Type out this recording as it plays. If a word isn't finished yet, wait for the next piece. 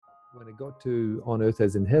when it got to "On Earth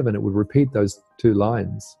as in Heaven," it would repeat those two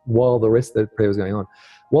lines while the rest of the prayer was going on.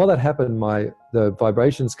 While that happened, the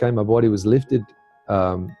vibrations came, my body was lifted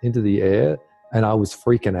into the air, and I was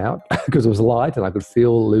freaking out because it was light and I could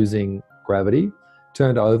feel losing gravity.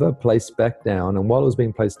 Turned over, placed back down, and while it was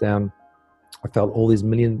being placed down, I felt all these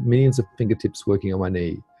millions of fingertips working on my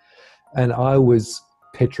knee. And I was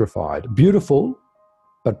petrified. Beautiful,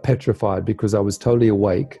 but petrified because I was totally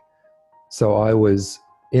awake. So I was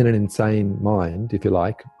in an insane mind, if you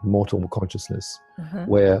like, mortal consciousness,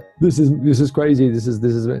 where this is crazy.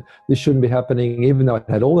 This shouldn't be happening. Even though I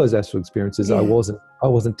had all those astral experiences, I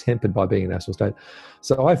wasn't tempered by being in astral state.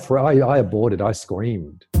 So I aborted. I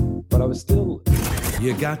screamed, but I was still.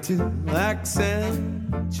 You got to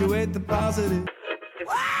accentuate the positive.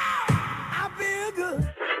 Wow, I feel good.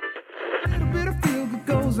 A little bit of feel good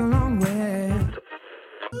goes a long way.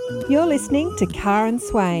 You're listening to Karen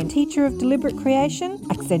Swain, teacher of deliberate creation,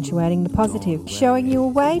 accentuating the positive, showing you a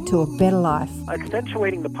way to a better life.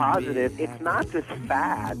 Accentuating the positive, it's not just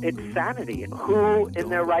fad, it's sanity. Who in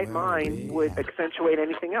their right mind would accentuate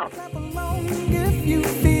anything else? Clap along if you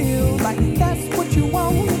feel like that's what you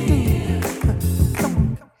want to do.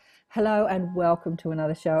 Hello and welcome to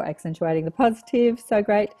another show, Accentuating the Positive. So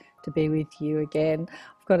great to be with you again.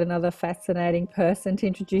 I've got another fascinating person to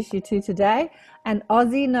introduce you to today, an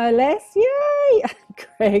Aussie no less. Yay!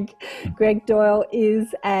 Greg Doyle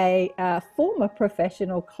is a former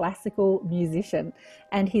professional classical musician,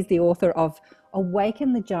 and he's the author of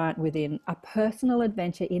Awaken the Giant Within, a personal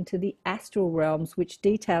adventure into the astral realms, which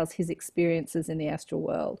details his experiences in the astral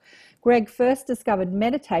world. Greg first discovered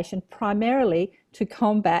meditation primarily to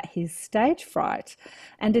combat his stage fright.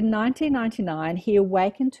 And in 1999, he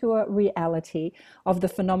awakened to a reality of the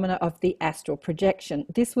phenomena of the astral projection.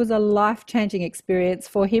 This was a life-changing experience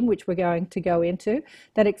for him, which we're going to go into,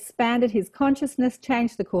 that expanded his consciousness,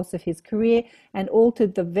 changed the course of his career, and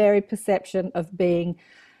altered the very perception of being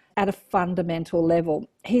at a fundamental level.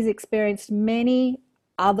 He's experienced many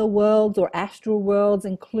other worlds or astral worlds,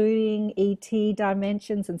 including ET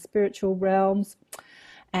dimensions and spiritual realms.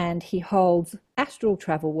 And he holds astral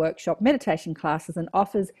travel workshop, meditation classes, and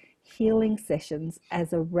offers healing sessions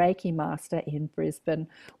as a Reiki master in Brisbane.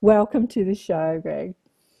 Welcome to the show, Greg.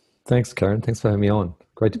 Thanks, Karen. Thanks for having me on.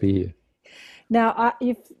 Great to be here. Now,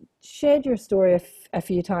 you've shared your story a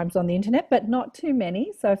few times on the internet, but not too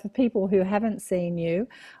many. So for people who haven't seen you,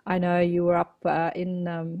 I know you were up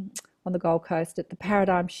on the Gold Coast at the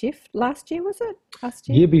Paradigm Shift last year, was it? Last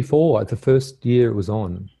year? Year before, the first year it was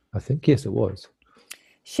on, I think. Yes, it was.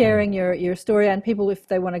 Sharing your story, and people, if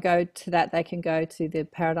they want to go to that, they can go to the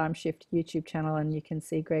Paradigm Shift YouTube channel and you can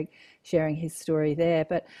see Greg sharing his story there.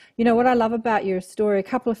 But you know what I love about your story, a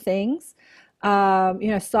couple of things.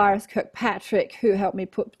 Cyrus Kirkpatrick, who helped me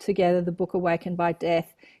put together the book Awakened by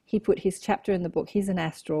Death, he put his chapter in the book. He's an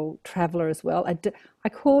astral traveler as well. I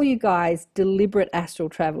call you guys deliberate astral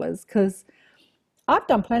travelers because I've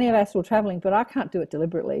done plenty of astral traveling, but I can't do it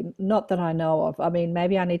deliberately, not that I know of. I mean,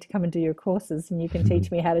 maybe I need to come and do your courses and you can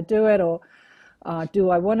teach me how to do it, or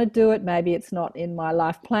do I want to do it? Maybe it's not in my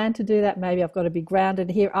life plan to do that. Maybe I've got to be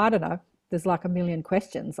grounded here. I don't know. There's like a million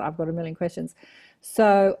questions. I've got a million questions.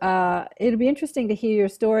 So it'll be interesting to hear your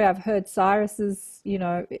story. I've heard Cyrus's,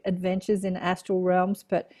 adventures in astral realms,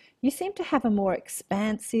 but you seem to have a more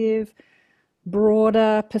expansive,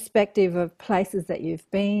 broader perspective of places that you've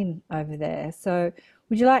been over there. So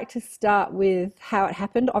would you like to start with how it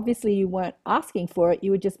happened? Obviously, you weren't asking for it.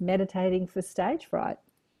 You were just meditating for stage fright.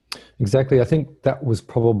 Exactly. I think that was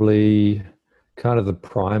probably kind of the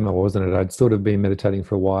primer, wasn't it? I'd sort of been meditating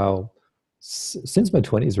for a while, since my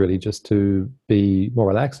 20s, really, just to be more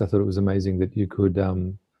relaxed. I thought it was amazing that you could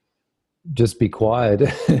just be quiet.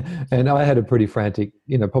 And I had a pretty frantic,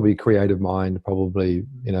 probably creative mind, probably,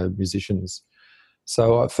 musicians.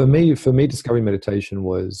 So for me, discovering meditation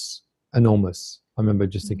was enormous. I remember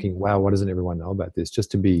just thinking, wow, why doesn't everyone know about this? Just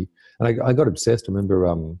to be, and I got obsessed. I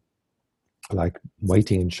remember like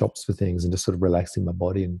waiting in shops for things and just sort of relaxing my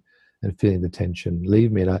body and feeling the tension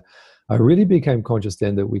leave me. And I really became conscious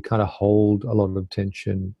then that we kind of hold a lot of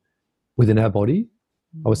tension within our body.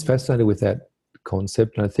 I was fascinated with that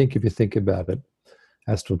concept. And I think if you think about it,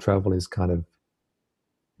 astral travel is kind of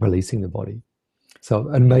releasing the body.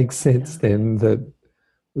 So it makes sense then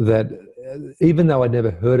that even though I'd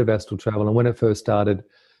never heard of astral travel, and when it first started,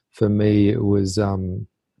 for me, it was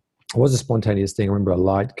a spontaneous thing. I remember a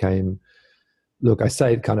light came. Look, I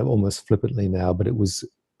say it kind of almost flippantly now, but it was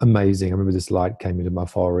amazing. I remember this light came into my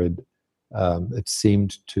forehead. It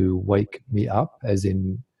seemed to wake me up, as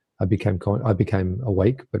in I became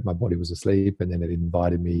awake, but my body was asleep, and then it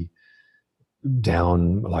invited me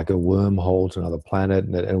down like a wormhole to another planet,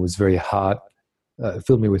 and it was very heart,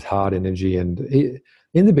 filled me with heart energy. And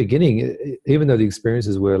in the beginning, even though the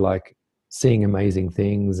experiences were like seeing amazing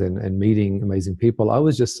things and meeting amazing people, I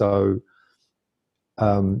was just so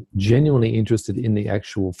genuinely interested in the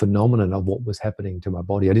actual phenomenon of what was happening to my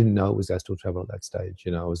body. I didn't know it was astral travel at that stage.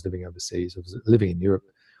 You know, I was living overseas. I was living in Europe.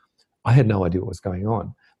 I had no idea what was going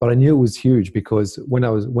on, but I knew it was huge, because when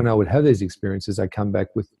I would have these experiences, I come back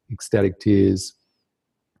with ecstatic tears.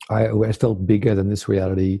 I felt bigger than this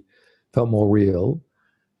reality, felt more real.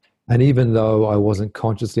 And even though I wasn't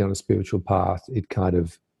consciously on a spiritual path, it kind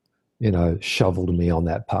of, you know, shoveled me on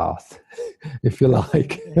that path, if you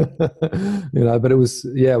like. You know, but it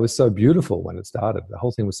was so beautiful when it started. The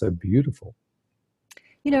whole thing was so beautiful.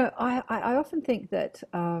 You know, I often think that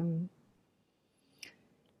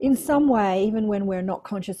in some way, even when we're not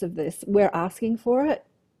conscious of this, we're asking for it.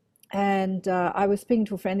 And I was speaking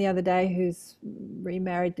to a friend the other day who's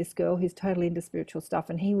remarried this girl who's totally into spiritual stuff,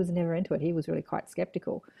 and he was never into it. He was really quite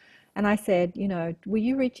skeptical. And I said, you know, were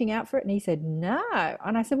you reaching out for it? And he said, no.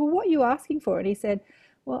 And I said, well, what are you asking for? And he said,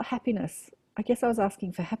 well, happiness. I guess I was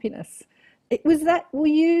asking for happiness. Were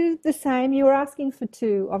you the same? You were asking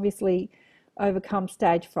to obviously overcome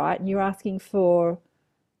stage fright, and you're asking for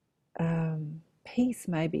peace,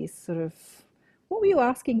 maybe, sort of. What were you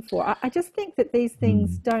asking for? I just think that these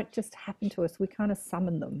things don't just happen to us. We kind of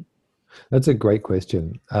summon them. That's a great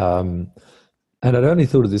question. And I'd only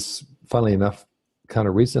thought of this, funnily enough, kind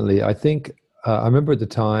of recently. I think I remember at the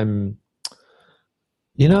time,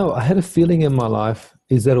 you know, I had a feeling in my life,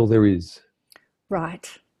 is that all there is? Right.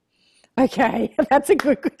 Okay, that's a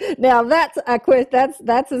good. Now that's a question.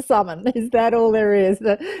 That's a summon. Is that all there is?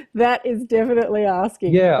 That is definitely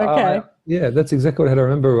asking. Yeah. Okay. That's exactly what I had. I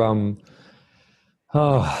remember.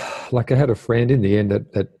 Like I had a friend in the end.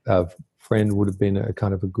 That friend would have been a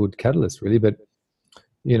kind of a good catalyst, really. But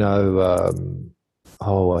you know,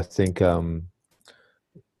 I think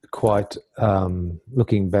quite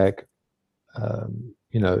looking back,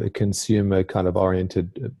 you know, a consumer kind of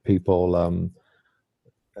oriented people.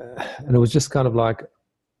 And it was just kind of like,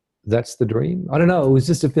 that's the dream. I don't know. It was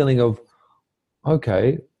just a feeling of,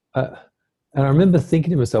 okay. And I remember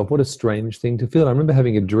thinking to myself, what a strange thing to feel. I remember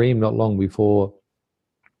having a dream not long before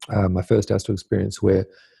my first astral experience, where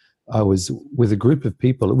I was with a group of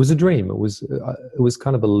people. It was a dream. It was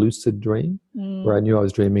kind of a lucid dream where I knew I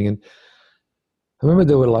was dreaming. And I remember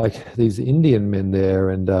there were like these Indian men there,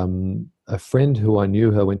 and a friend who I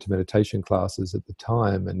knew her went to meditation classes at the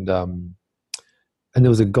time, and there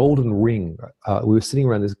was a golden ring. We were sitting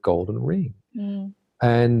around this golden ring,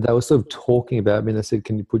 and they were sort of talking about me. And they said,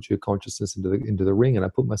 "Can you put your consciousness into the ring?" And I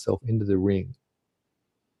put myself into the ring,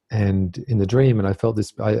 and in the dream, and I felt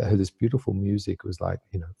this. I heard this beautiful music. It was like,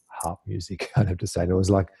 you know, harp music, I'd have to say. And it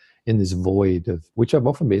was like in this void of which I've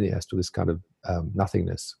often been asked to, this kind of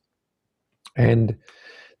nothingness. And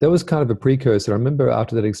that was kind of a precursor. I remember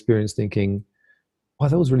after that experience thinking, wow,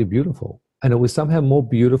 that was really beautiful. And it was somehow more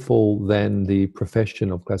beautiful than the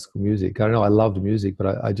profession of classical music. I don't know, I loved music,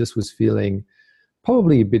 but I just was feeling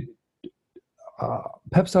probably a bit,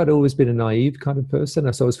 perhaps I'd always been a naive kind of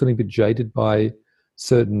person. So I was feeling a bit jaded by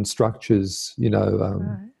certain structures, you know.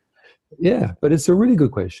 Right. Yeah, but it's a really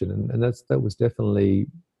good question. And that was definitely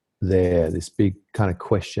there, this big kind of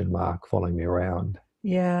question mark following me around.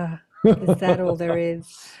 Yeah. Is that all there is?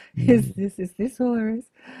 Is this all there is?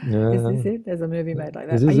 Yeah. Is this it? There's a movie made like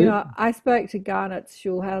that. Is this You it? know, I spoke to Garnet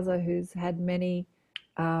Schulhauser, who's had many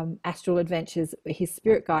astral adventures. His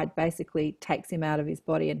spirit guide basically takes him out of his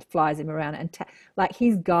body and flies him around, and like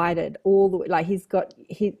he's guided all the way. Like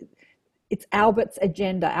it's Albert's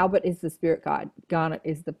agenda. Albert is the spirit guide. Garnet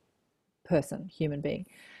is the person, human being,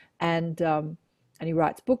 and he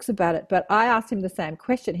writes books about it. But I asked him the same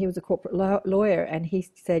question. He was a corporate lawyer, and he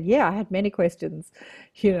said, yeah, I had many questions,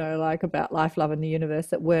 you know, like about life, love, and the universe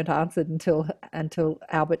that weren't answered until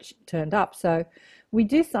Albert turned up. So we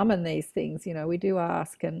do summon these things, you know, we do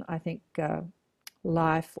ask. And I think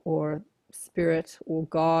life or spirit or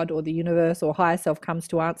God or the universe or higher self comes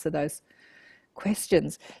to answer those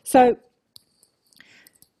questions. So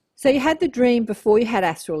you had the dream before you had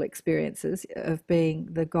astral experiences of being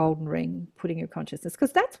the golden ring, putting your consciousness,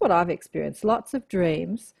 because that's what I've experienced. Lots of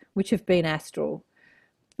dreams which have been astral,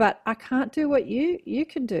 but I can't do what you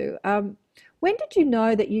can do. When did you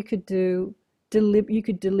know that you could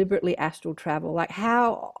deliberately astral travel? Like,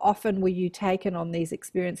 how often were you taken on these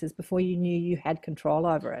experiences before you knew you had control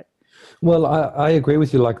over it? Well, I agree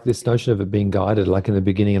with you, like this notion of it being guided, like in the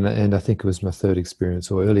beginning, and I think it was my third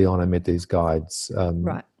experience, or early on I met these guides.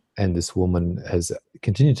 Right. And this woman has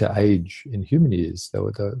continued to age in human years. They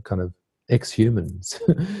were kind of ex-humans,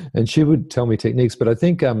 and she would tell me techniques. But I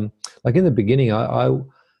think, like in the beginning, I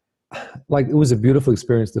like it was a beautiful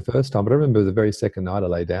experience the first time. But I remember the very second night I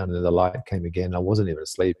lay down and then the light came again. I wasn't even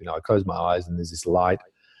asleep. You know, I closed my eyes and there's this light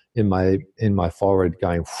in my forehead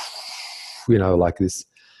going, you know, like this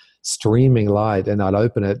streaming light, and I'd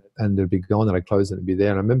open it and it'd be gone, and I'd close it and it'd be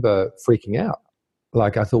there. And I remember freaking out.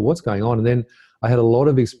 Like I thought, what's going on? And then I had a lot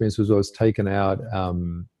of experiences where I was taken out.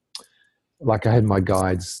 Like I had my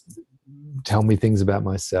guides tell me things about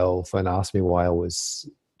myself and ask me why I was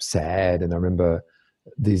sad. And I remember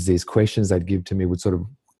these questions they'd give to me would sort of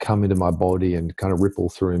come into my body and kind of ripple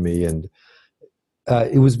through me. And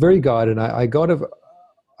it was very guided. I got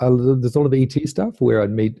there's a lot of ET stuff where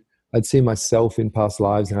I'd see myself in past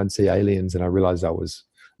lives and I'd see aliens, and I realized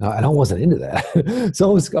and I wasn't into that. So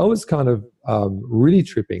I was kind of really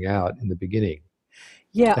tripping out in the beginning.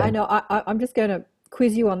 Yeah, And, I know. I'm just going to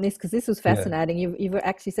quiz you on this because this was fascinating. You've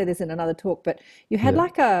actually said this in another talk, but you had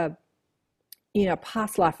like a, you know,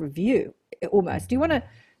 past life review almost. Do you want to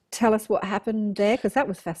tell us what happened there? Because that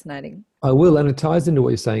was fascinating. I will, and it ties into what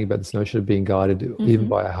you're saying about this notion of being guided even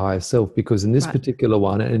by a higher self, because in this particular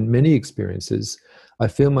one and in many experiences, I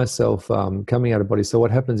feel myself coming out of body. So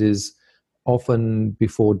what happens is often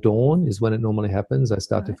before dawn is when it normally happens. I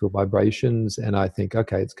start to feel vibrations and I think,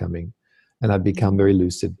 okay, it's coming. And I become very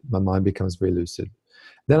lucid. My mind becomes very lucid.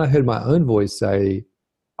 Then I heard my own voice say,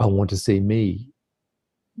 I want to see me.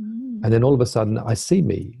 And then all of a sudden I see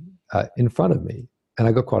me in front of me. And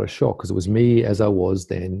I got quite a shock because it was me as I was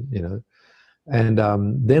then, you know. And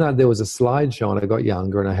then there was a slideshow, and I got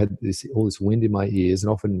younger, and I had all this wind in my ears.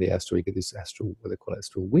 And often in the astral, you get this astral, what they call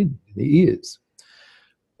astral wind in the ears.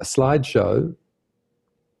 A slideshow.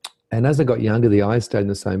 And as I got younger, the eyes stayed in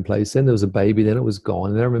the same place. Then there was a baby. Then it was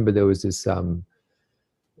gone. And I remember there was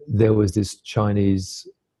this Chinese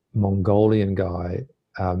Mongolian guy,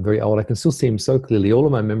 very old. I can still see him so clearly. All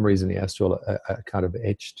of my memories in the astral are kind of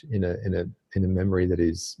etched in a memory that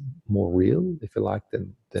is more real, if you like,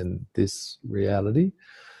 than this reality.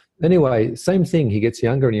 Anyway, same thing. He gets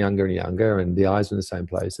younger and younger and younger, and the eyes are in the same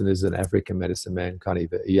place. And there's an African medicine man, kind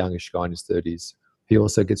of a youngish guy in his 30s. He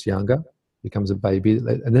also gets younger, becomes a baby.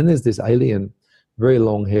 And then there's this alien, very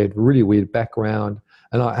long-haired, really weird background.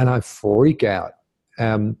 And I freak out.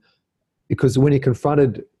 Because when he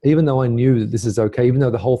confronted, even though I knew that this is okay, even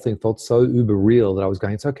though the whole thing felt so uber real that I was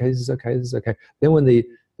going, it's okay, this is okay, this is okay. Then when the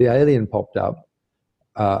alien popped up,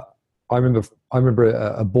 I remember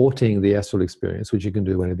aborting the astral experience, which you can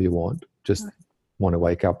do whenever you want, just want to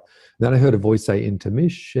wake up. And then I heard a voice say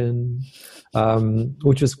intermission,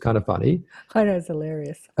 which was kind of funny. I know, it's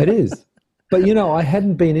hilarious. It is. But, you know, I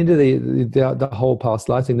hadn't been into the whole past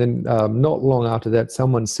life thing. Then not long after that,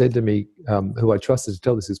 someone said to me, who I trusted to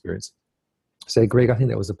tell this experience, say, Greg, I think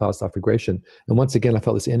that was a past life regression. And once again, I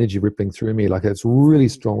felt this energy rippling through me, like it's really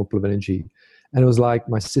strong ripple of energy. And it was like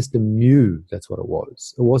my system knew that's what it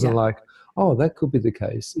was. It wasn't like, oh, that could be the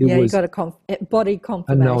case. It was, you got a body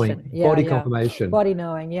confirmation. A knowing, body confirmation. Body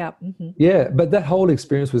knowing, yeah. Yeah, but that whole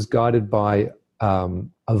experience was guided by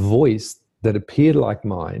a voice that appeared like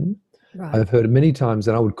mine. Right. I've heard it many times,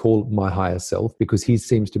 and I would call my higher self, because he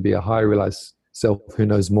seems to be a higher realized self who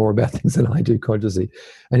knows more about things than I do consciously.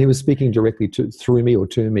 And he was speaking directly through me or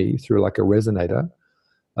to me through like a resonator.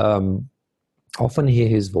 Often hear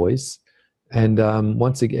his voice. And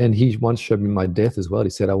once again, he once showed me my death as well. He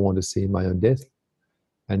said, I want to see my own death.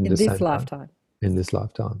 And in this lifetime? In this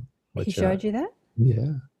lifetime. He showed you that?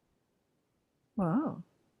 Yeah. Wow.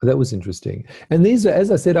 That was interesting. And these are,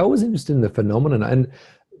 as I said, I was interested in the phenomenon. And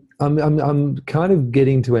I'm kind of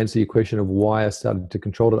getting to answer your question of why I started to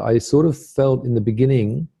control it. I sort of felt in the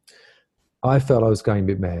beginning, I felt I was going a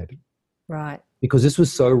bit mad. Right. Because this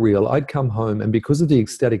was so real. I'd come home, and because of the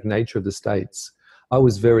ecstatic nature of the states, I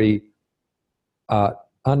was very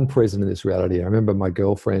unpresent in this reality. I remember my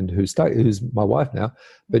girlfriend, who's my wife now,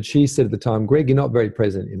 but she said at the time, Greg, you're not very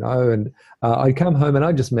present, you know. And I'd come home and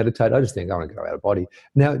I just meditate. I just think I want to go out of body.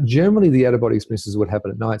 Now, generally the out of body experiences would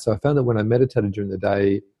happen at night. So I found that when I meditated during the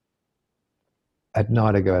day, at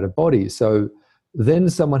night I go out of body. So then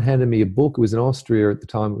someone handed me a book. It was in Austria at the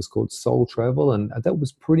time. It was called Soul Travel. And that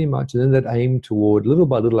was pretty much, and then that aimed toward, little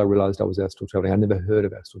by little, I realized I was astral traveling. I never heard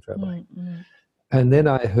of astral traveling. Mm-hmm. And then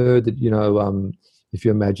I heard that, you know, if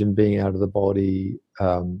you imagine being out of the body,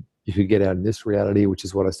 you could get out in this reality, which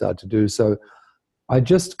is what I started to do. So I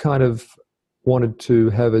just kind of wanted to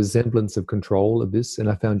have a semblance of control of this, and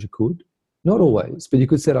I found you could. Not always, but you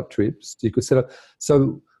could set up trips. You could set up.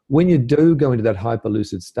 So when you do go into that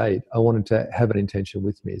hyper-lucid state, I wanted to have an intention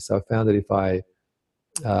with me. So I found that if I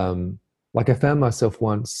found myself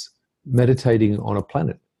once meditating on a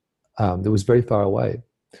planet that was very far away.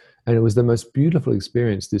 And it was the most beautiful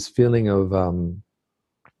experience, this feeling of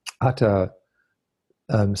utter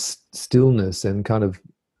stillness, and kind of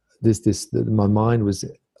my mind was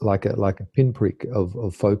like a pinprick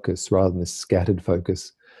of focus rather than this scattered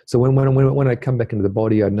focus. So when I come back into the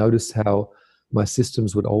body, I notice how my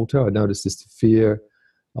systems would alter. I noticed this fear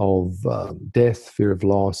of death, fear of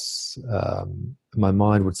loss. My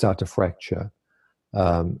mind would start to fracture.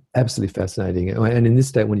 Absolutely fascinating. And in this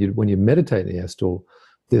state, when you meditate in the astral,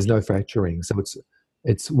 there's no fracturing. So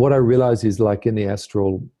it's what I realize is, like in the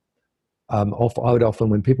astral, I would often,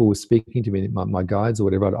 when people were speaking to me, my guides or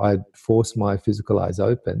whatever, I'd force my physical eyes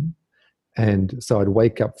open. And so I'd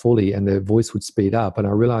wake up fully and their voice would speed up. And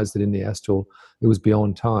I realized that in the astral, it was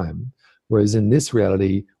beyond time. Whereas in this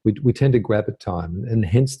reality, we tend to grab at time, and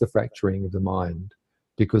hence the fracturing of the mind,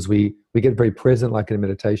 because we get very present like in a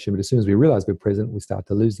meditation, but as soon as we realize we're present, we start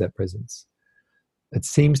to lose that presence. It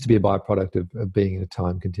seems to be a byproduct of being in a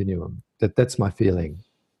time continuum. That's my feeling.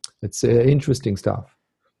 It's interesting stuff.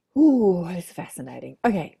 Ooh, it's fascinating.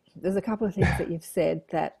 Okay, there's a couple of things that you've said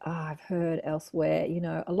that I've heard elsewhere. You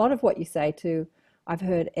know, a lot of what you say too, I've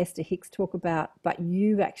heard Esther Hicks talk about, but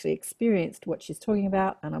you've actually experienced what she's talking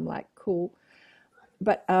about, and I'm like, cool.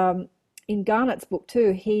 But in Garnett's book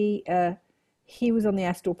too, he was on the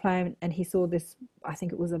astral plane and he saw this, I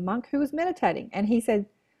think it was a monk who was meditating, and he said,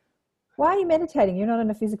 "Why are you meditating? You're not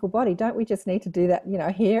in a physical body. Don't we just need to do that,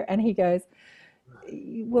 here?" And he goes,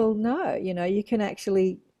 "Well, no, you can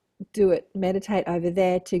actually do it, meditate over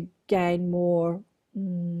there to gain more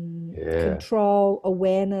control,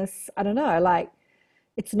 awareness. I don't know, like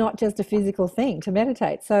it's not just a physical thing to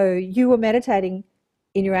meditate." So you were meditating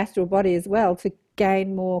in your astral body as well to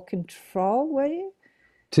gain more control, were you?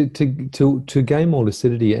 To gain more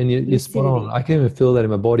lucidity, and you're spot on. I can even feel that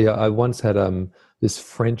in my body. I once had this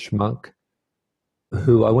French monk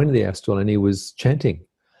who I went to the astral and he was chanting,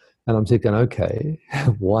 and I'm thinking, okay,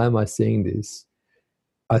 why am I seeing this?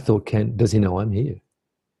 I thought, does he know I'm here?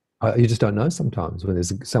 You just don't know sometimes when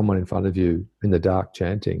there's someone in front of you in the dark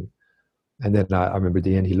chanting. And then I remember at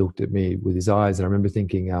the end he looked at me with his eyes, and I remember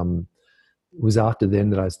thinking, it was after then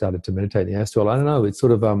that I started to meditate in the astral. I don't know, it's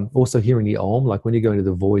sort of also hearing the Om, like when you go into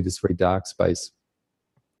the void, this very dark space.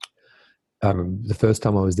 The first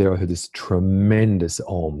time I was there, I heard this tremendous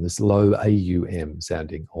Om, this low AUM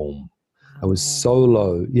sounding Om. It was so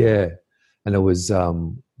low, yeah. And it was,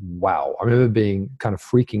 wow. I remember being kind of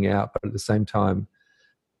freaking out, but at the same time,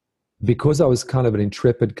 because I was kind of an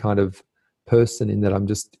intrepid kind of person in that I'm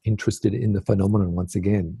just interested in the phenomenon once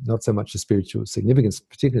again, not so much the spiritual significance,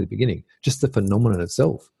 particularly at the beginning, just the phenomenon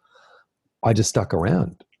itself. I just stuck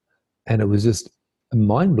around, and it was just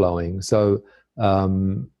mind-blowing. So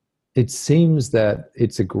it seems that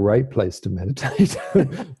it's a great place to meditate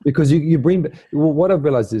because you bring, well, what I've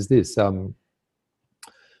realized is this,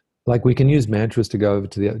 like we can use mantras to go over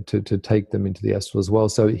to take them into the astral as well.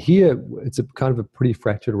 So here it's a kind of a pretty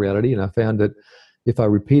fractured reality, and I found that if I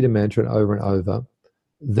repeat a mantra over and over,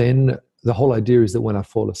 then the whole idea is that when I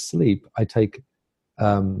fall asleep, I take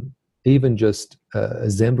even just a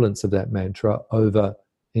semblance of that mantra over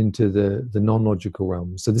into the non-logical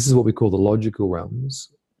realms. So this is what we call the logical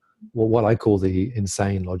realms, or what I call the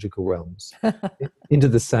insane logical realms, into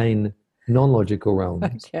the sane non-logical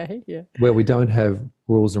realms, Okay, yeah. where we don't have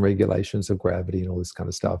rules and regulations of gravity and all this kind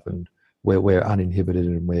of stuff, and where we're uninhibited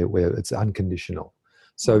and where it's unconditional.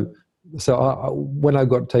 So when I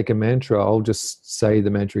got to take a mantra, I'll just say the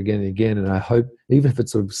mantra again and again, and I hope, even if it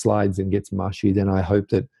sort of slides and gets mushy, then I hope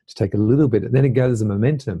that to take a little bit, then it gathers a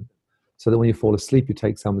momentum, so that when you fall asleep, you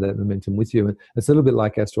take some of that momentum with you. And it's a little bit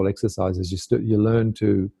like astral exercises. You learn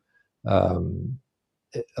to,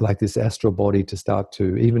 like this astral body, to start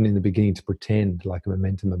to, even in the beginning, to pretend like a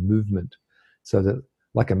momentum of movement, so that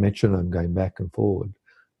like a metronome going back and forward.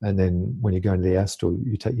 And then when you go into the astral,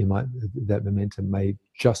 that momentum may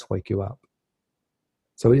just wake you up.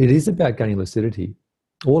 So it is about gaining lucidity,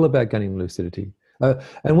 all about gaining lucidity.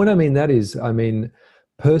 And when I mean that is, I mean,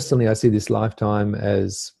 personally, I see this lifetime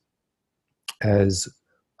as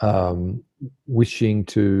wishing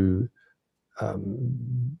to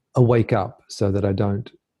awake up, so that I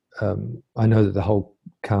don't, I know that the whole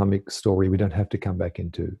karmic story, we don't have to come back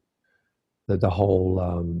into. The whole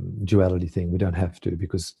duality thing, we don't have to,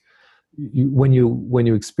 because when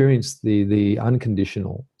you experience the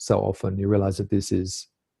unconditional so often, you realize that this is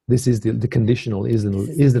the conditional is an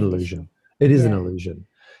illusion. It is an illusion.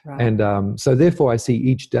 Right. And so therefore I see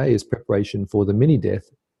each day as preparation for the mini death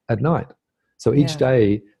at night. So each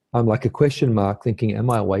day I'm like a question mark, thinking, am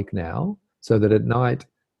I awake now? So that at night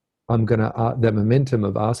I'm gonna that momentum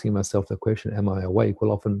of asking myself the question, am I awake,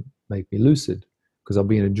 will often make me lucid. because I'll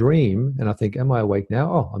be in a dream and I think, am I awake now?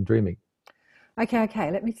 Oh, I'm dreaming. Okay.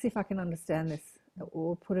 Let me see if I can understand this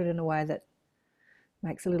or put it in a way that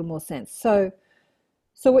makes a little more sense. So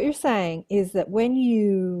what you're saying is that when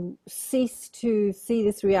you cease to see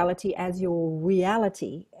this reality as your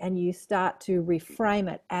reality and you start to reframe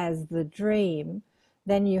it as the dream,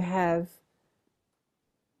 then you have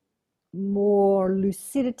more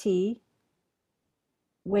lucidity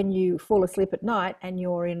when you fall asleep at night and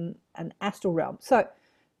you're in an astral realm. So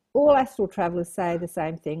all astral travelers say the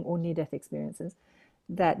same thing, or near-death experiences,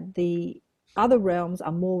 that the other realms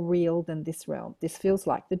are more real than this realm. This feels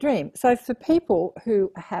like the dream. So for people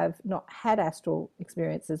who have not had astral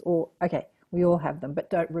experiences, or, okay, we all have them, but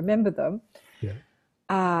don't remember them,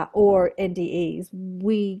 or NDEs,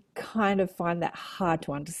 we kind of find that hard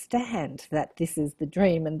to understand, that this is the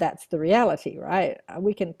dream and that's the reality, right?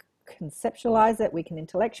 We can conceptualize it, we can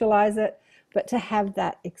intellectualize it, but to have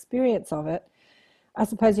that experience of it, I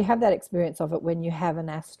suppose you have that experience of it when you have an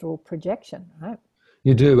astral projection, right?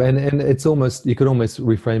 You do, and it's almost, you could almost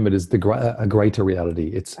reframe it as a greater reality.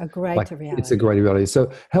 It's a greater reality. It's a greater reality. So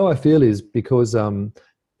how I feel is because, and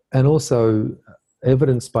also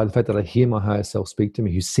evidenced by the fact that I hear my higher self speak to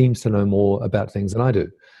me, who seems to know more about things than I do.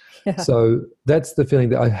 Yeah. So that's the feeling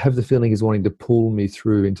that I have. The feeling is wanting to pull me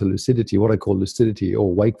through into lucidity, what I call lucidity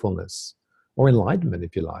or wakefulness or enlightenment,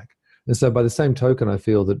 if you like. And so by the same token, I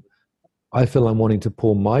feel I'm wanting to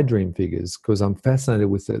pull my dream figures because I'm fascinated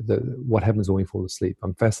with what happens when we fall asleep.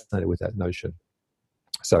 I'm fascinated with that notion.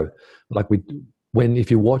 So like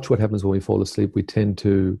if you watch what happens when we fall asleep, we tend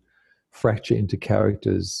to fracture into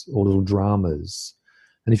characters or little dramas.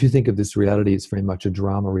 And if you think of this reality, it's very much a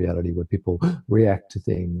drama reality where people react to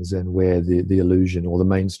things and where the illusion or the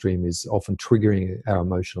mainstream is often triggering our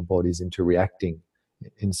emotional bodies into reacting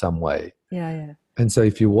in some way. Yeah. And so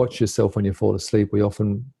if you watch yourself when you fall asleep, we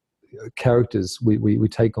often we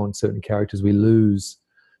take on certain characters. We lose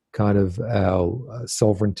kind of our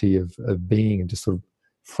sovereignty of being and just sort of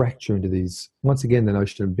fracture into these, once again, the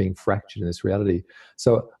notion of being fractured in this reality.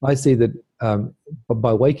 So I see that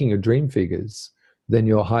by waking your dream figures, then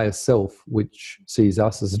your higher self, which sees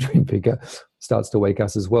us as a dream figure, starts to wake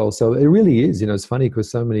us as well. So it really is, it's funny because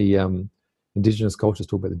so many indigenous cultures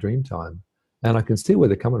talk about the dream time, and I can see where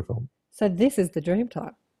they're coming from. So this is the dream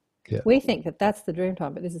time. Yeah. We think that that's the dream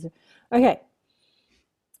time, but this is okay.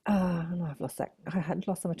 No, I've lost that. I had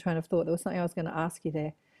lost my train of thought. There was something I was going to ask you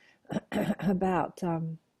there about.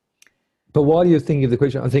 But while you're thinking of the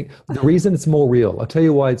question, I think the reason it's more real. I'll tell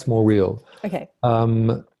you why it's more real. Okay.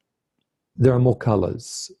 There are more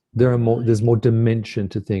colors. There's more dimension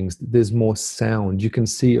to things. There's more sound. You can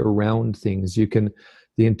see around things. The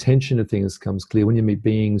intention of things comes clear. When you meet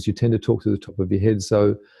beings, you tend to talk to the top of your head.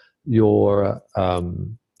 So your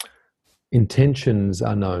intentions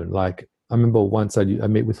are known. Like I remember once I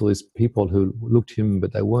met with all these people who looked human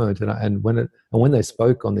but they weren't, and when they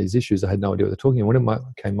spoke on these issues, I had no idea what they're talking about. When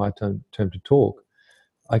it came my turn to talk,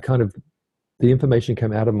 the information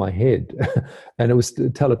came out of my head, and it was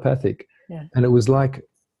telepathic. Yeah. And it was like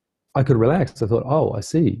I could relax. I thought, oh, I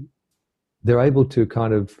see. They're able to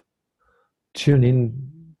kind of tune in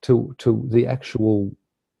to the actual.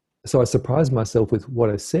 So I surprised myself with what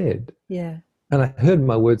I said. Yeah. And I heard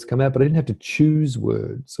my words come out, but I didn't have to choose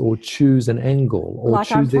words or choose an angle. Or like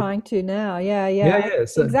choose I'm trying to now. Yeah.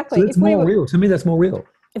 So, exactly. So it's more real. To me, that's more real.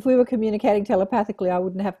 If we were communicating telepathically, I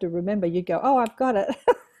wouldn't have to remember. You'd go, oh, I've got it.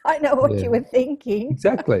 I know what you were thinking.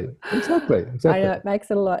 Exactly. I know, it makes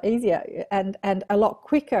it a lot easier and a lot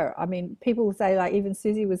quicker. I mean, people will say, like even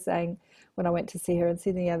Susie was saying when I went to see her in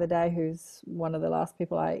Sydney the other day, who's one of the last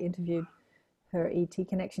people I interviewed, her ET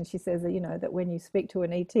connection, she says that, that when you speak to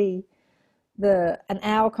an ET, an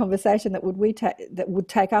hour conversation that would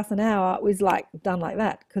take us an hour was like done like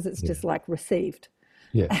that because it's just like received.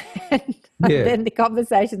 Yeah. and then the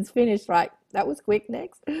conversation's finished, right? That was quick,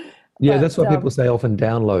 next. Yeah, that's what people say often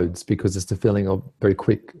downloads, because it's the feeling of very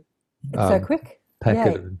quick. It's so quick.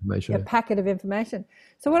 Packet of information. A packet of information.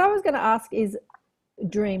 So what I was going to ask is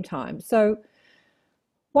dream time. So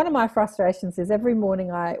one of my frustrations is every morning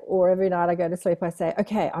or every night I go to sleep, I say,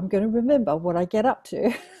 okay, I'm going to remember what I get up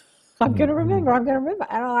to. I'm going to remember.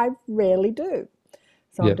 And I rarely do.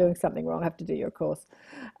 So I'm doing something wrong. I have to do your course.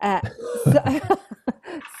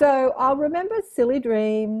 So I'll remember silly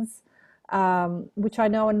dreams, which I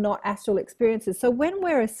know are not astral experiences. So when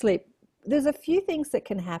we're asleep, there's a few things that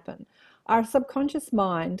can happen. Our subconscious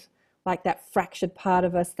mind, like that fractured part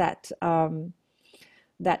of us, that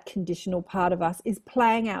conditional part of us, is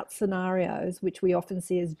playing out scenarios which we often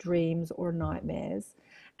see as dreams or nightmares.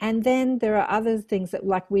 And then there are other things that,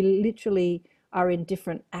 like, we literally are in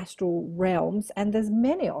different astral realms, and there's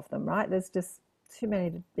many of them, right? There's just too many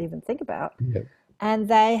to even think about. Yeah.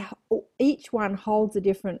 And each one holds a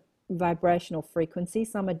different vibrational frequency.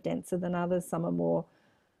 Some are denser than others. Some are more,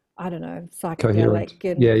 I don't know, Coherent.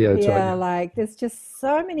 psychedelic and Yeah, that's right. yeah, like there's just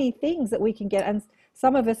so many things that we can get. And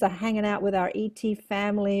some of us are hanging out with our ET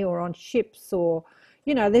family or on ships, or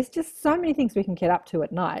there's just so many things we can get up to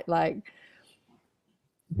at night. Like,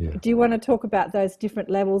 Yeah. do you want to talk about those different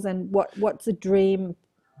levels and what's a dream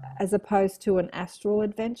as opposed to an astral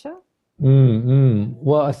adventure?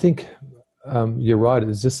 Well, I think you're right.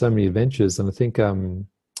 There's just so many adventures, and I think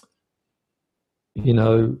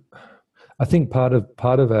I think part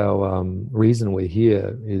of our reason we're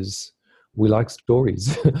here is we like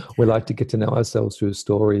stories. We like to get to know ourselves through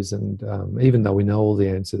stories, and even though we know all the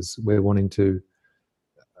answers, we're wanting to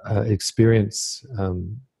experience,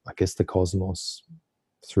 I guess, the cosmos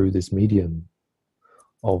through this medium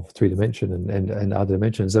of 3D and other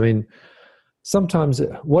dimensions. I mean, sometimes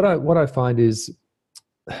what I find is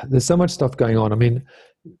there's so much stuff going on. I mean,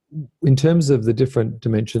 in terms of the different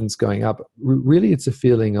dimensions going up, really it's a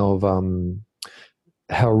feeling of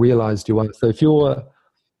how realized you are. So if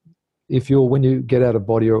you're when you get out of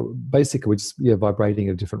body, or basically we're just vibrating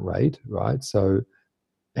at a different rate, right? So,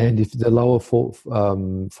 and if the lower fourth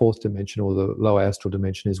dimension or the lower astral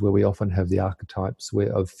dimension is where we often have the archetypes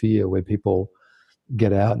of fear, where people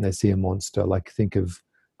get out and they see a monster. Like, think of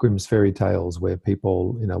Grimm's fairy tales, where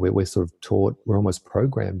people, we're sort of taught, we're almost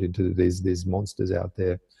programmed into these monsters out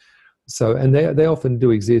there. So, and they often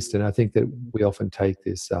do exist, and I think that we often take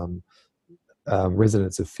this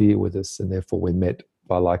resonance of fear with us, and therefore we're met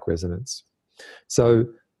by like resonance. So,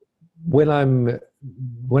 when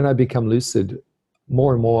I become lucid,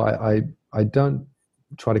 more and more, I don't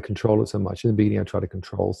try to control it so much. In the beginning, I try to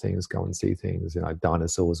control things, go and see things,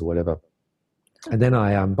 dinosaurs or whatever. And then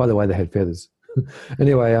by the way, they had feathers.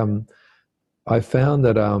 Anyway, I found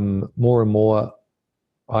that more and more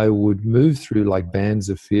I would move through like bands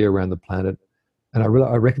of fear around the planet, and I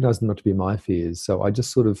recognized them not to be my fears. So I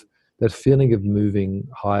just sort of, that feeling of moving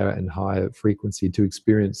higher and higher frequency to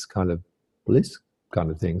experience kind of bliss kind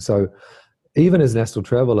of thing. So even as an astral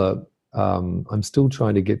traveler, I'm still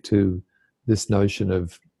trying to get to this notion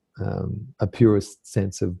of a purest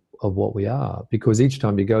sense of what we are, because each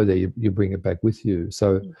time you go there, you bring it back with you.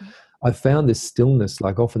 So I found this stillness,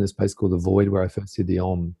 like often this place called the Void, where I first did the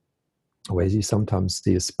Om, where you sometimes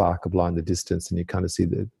see a spark of light in the distance, and you kind of see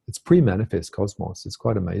it's pre-manifest cosmos. It's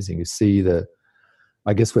quite amazing. You see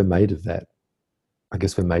I guess we're made of that.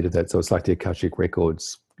 So it's like the Akashic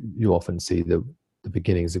records. You often see the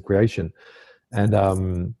beginnings of creation, and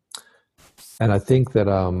I think that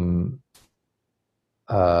in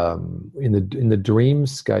the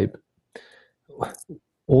dreamscape,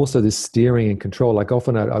 also this steering and control. Like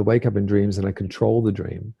often I wake up in dreams and I control the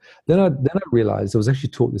dream. Then I realized I was actually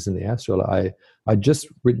taught this in the astral. I just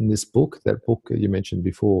written this book, that book you mentioned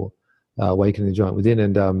before, Awakening the Giant Within,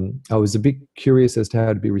 and I was a bit curious as to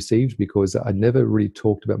how to be received, because I'd never really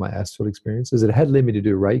talked about my astral experiences. It had led me to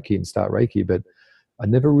do Reiki and start Reiki, but I'd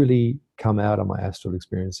never really come out on my astral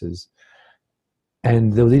experiences.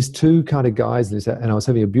 And there were these two kind of guys, and I was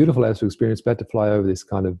having a beautiful astral experience, about to fly over this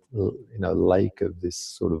kind of lake of this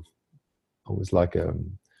sort of, it was like a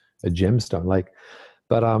gemstone lake.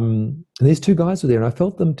 But these two guys were there, and I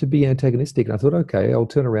felt them to be antagonistic. And I thought, okay, I'll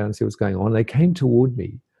turn around and see what's going on. And they came toward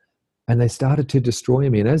me, and they started to destroy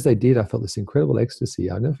me. And as they did, I felt this incredible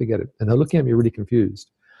ecstasy. I'll never forget it. And they're looking at me really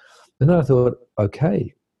confused. And then I thought,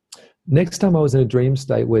 okay, next time I was in a dream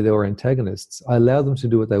state where there were antagonists, I allowed them to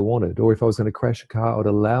do what they wanted. Or if I was going to crash a car, I would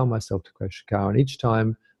allow myself to crash a car. And each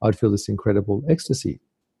time I would feel this incredible ecstasy.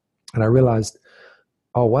 And I realized,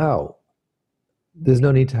 oh, wow, there's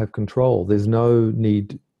no need to have control. There's no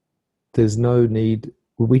need.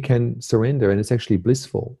 We can surrender, and it's actually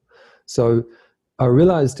blissful. So I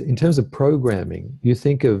realized, in terms of programming, you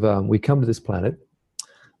think of, we come to this planet,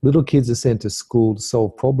 little kids are sent to school to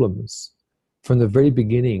solve problems. From the very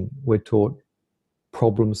beginning, we're taught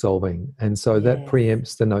problem solving. And so that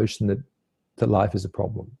preempts the notion that life is a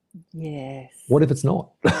problem. Yes. What if it's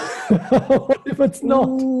not? What if it's not?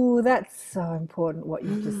 Ooh, that's so important, what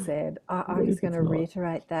you just said. I'm just going to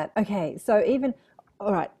reiterate that. Okay, so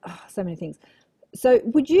all right, so many things. So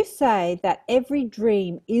would you say that every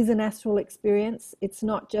dream is an astral experience? It's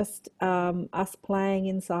not just us playing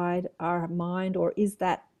inside our mind, or is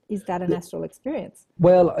that an astral experience?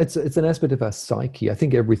 Well, it's an aspect of our psyche. I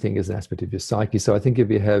think everything is an aspect of your psyche. So I think if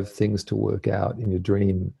you have things to work out in your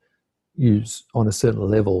dream, on a certain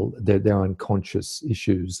level, they're unconscious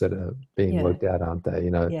issues that are being worked out, aren't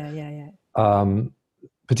they?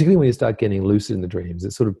 Particularly when you start getting lucid in the dreams,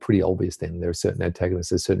 it's sort of pretty obvious then. There are certain antagonists,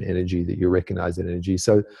 there's certain energy that you recognize that energy.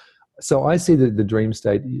 So so I see the dream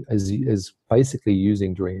state as basically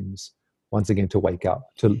using dreams once again to wake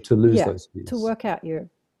up, to lose Yeah, those fears. to work out your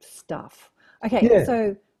stuff. Okay, Yeah.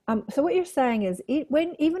 so what you're saying is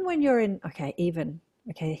even when you're in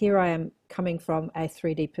here I am coming from a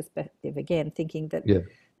 3D perspective again, thinking that Yeah.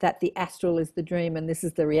 that the astral is the dream and this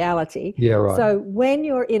is the reality. Yeah, right. So when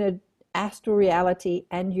you're in an astral reality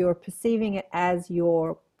and you're perceiving it as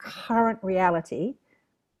your current reality,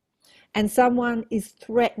 and someone is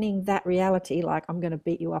threatening that reality, like I'm going to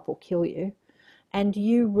beat you up or kill you, and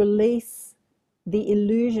you release the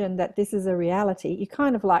illusion that this is a reality, you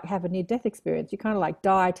kind of like have a near-death experience. You kind of like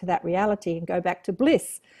die to that reality and go back to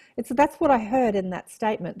bliss. That's what I heard in that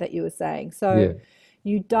statement that you were saying. So Yeah.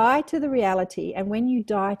 you die to the reality, and when you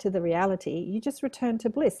die to the reality, you just return to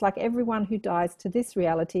bliss. Like everyone who dies to this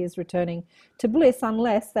reality is returning to bliss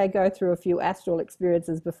unless they go through a few astral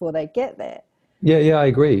experiences before they get there. Yeah, I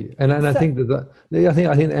agree, and I So- think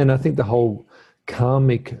I think the whole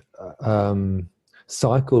karmic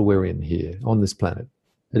cycle we're in here on this planet,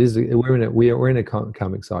 we're in a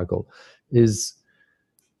karmic cycle, is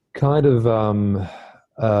kind of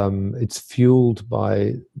it's fueled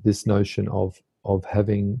by this notion of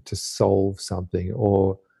having to solve something,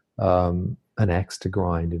 or an axe to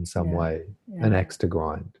grind in some Yeah, way, yeah. an axe to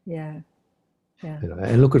grind. Yeah. You know,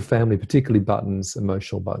 and look at family, particularly buttons,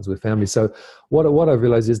 emotional buttons with family. So what I've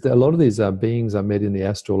realized is that a lot of these beings I met in the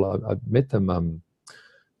astral, I met them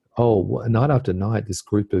night after night. This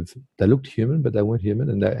group of, they looked human but they weren't human,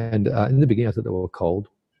 and in the beginning I thought they were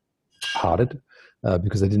cold-hearted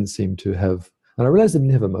because they didn't seem to have, and I realized they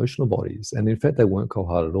didn't have emotional bodies, and in fact they weren't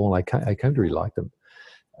cold-hearted at all. I came to really like them.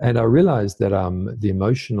 And I realized that the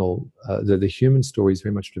emotional, the human story is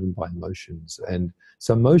very much driven by emotions. And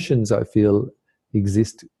so emotions, I feel,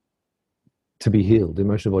 exist to be healed. The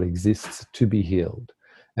emotional body exists to be healed.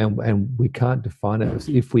 And we can't define it.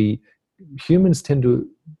 Humans tend to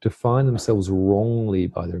define themselves wrongly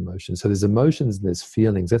by their emotions. So there's emotions and there's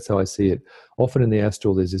feelings. That's how I see it. Often in the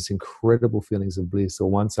astral, there's this incredible feelings of bliss. Or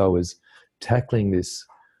once I was tackling this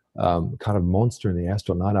kind of monster in the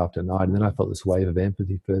astral night after night, and then I felt this wave of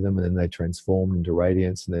empathy for them, and then they transformed into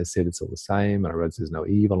radiance, and they said it's all the same, and I realized there's no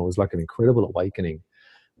evil, and it was like an incredible awakening.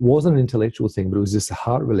 It wasn't an intellectual thing, but it was just a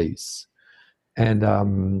heart release.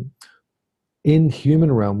 And in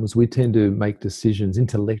human realms, we tend to make decisions,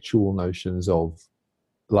 intellectual notions of,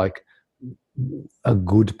 like, a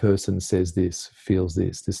good person says this, feels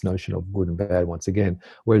this notion of good and bad once again,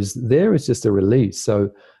 whereas there is just a release.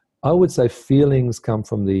 So I would say feelings come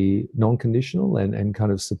from the non-conditional and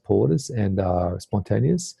kind of support us and are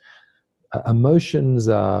spontaneous. Emotions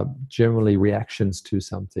are generally reactions to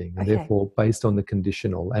something, and Okay. therefore based on the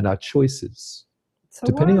conditional and our choices, So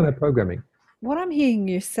depending on our programming. what I'm hearing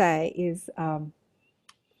you say is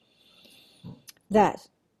that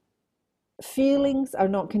feelings are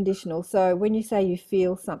not conditional. So when you say you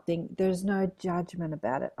feel something, there's no judgment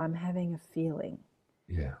about it. I'm having a feeling.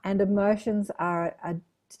 Yeah. And emotions are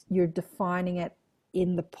you're defining it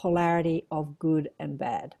in the polarity of good and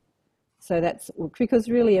bad. So that's because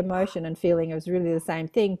really emotion and feeling is really the same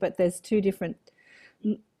thing, but there's two different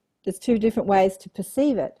ways to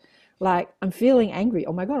perceive it. Like, I'm feeling angry.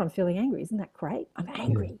 Oh my God, I'm feeling angry. Isn't that great? I'm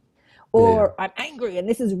angry. Or I'm angry and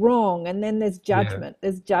this is wrong. And then there's judgment.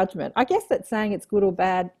 There's judgment. I guess that saying it's good or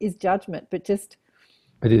bad is judgment, but just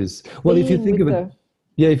It is. Well, if you being think with of it,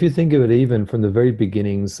 if you think of it, even from the very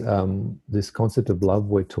beginnings, this concept of love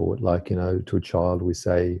we're taught, like, to a child we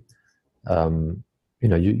say,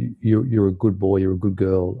 you're a good boy, you're a good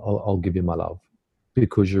girl, I'll give you my love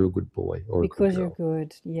because you're a good boy or because a good you're girl.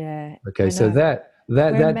 good. Yeah. Okay, I so know. We're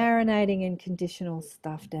that marinating in conditional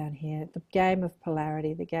stuff down here. The game of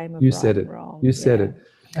polarity, the game of you right said and it. wrong. You said Yeah. it,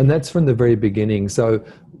 and that's from the very beginning. So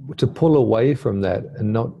to pull away from that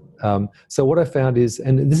and not. So what I found is,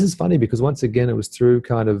 and this is funny because once again it was through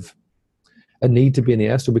kind of a need to be in the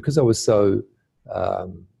astral, because I was so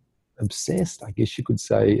obsessed, I guess you could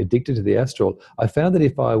say, addicted to the astral. I found that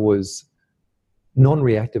if I was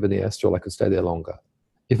non-reactive in the astral, I could stay there longer.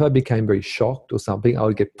 If I became very shocked or something, I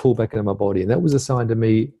would get pulled back into my body, and that was a sign to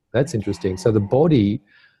me. That's interesting. So the body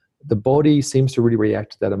seems to really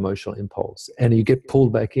react to that emotional impulse, and you get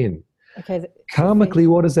pulled back in. Okay. Karmically,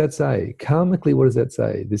 what does that say? Karmically, what does that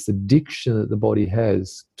say? This addiction that the body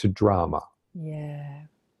has to drama, Yeah.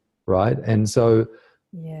 right? And so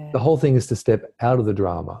Yeah. the whole thing is to step out of the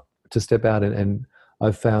drama, to step out, and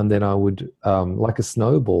I found then I would, like a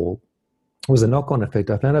snowball, it was a knock-on effect.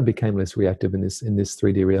 I found I became less reactive in this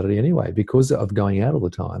 3D reality anyway, because of going out all the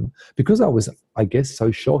time, because I was, I guess,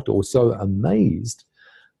 so shocked or so amazed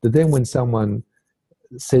that then when someone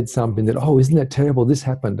said something that, oh, isn't that terrible, this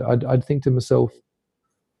happened, I'd think to myself,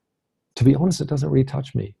 to be honest, it doesn't really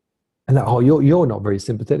touch me. And you're not very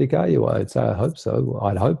sympathetic, are you? I'd say I hope so.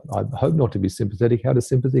 I hope not to be sympathetic. How does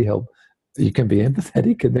sympathy help? You can be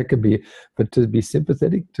empathetic, and that can be, but to be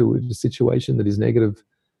sympathetic to a situation that is negative,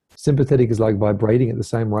 sympathetic is like vibrating at the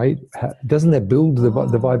same rate. Doesn't that build the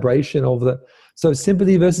vibration of the? So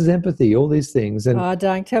sympathy versus empathy, all these things. And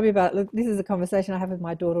Darling, tell me about it. Look, this is a conversation I have with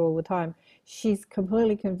my daughter all the time. She's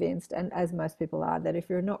completely convinced, and as most people are, that if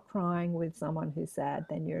you're not crying with someone who's sad,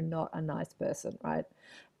 then you're not a nice person, right?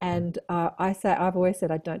 And I've always said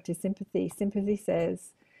I don't do sympathy. Sympathy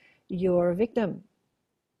says you're a victim.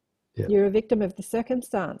 Yeah. You're a victim of the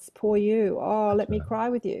circumstance. Poor you. Oh, let me cry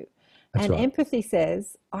with you. That's and right. empathy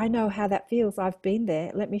says, I know how that feels. I've been there.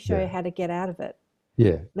 Let me show you how to get out of it.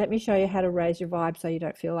 Yeah. Let me show you how to raise your vibe so you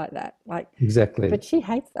don't feel like that. Like Exactly. But she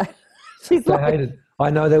hates that. She's I like, hate it. I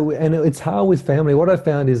know that, and it's hard with family. What I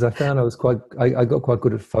found is I got quite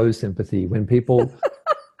good at faux sympathy when people.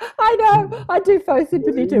 I know. I do faux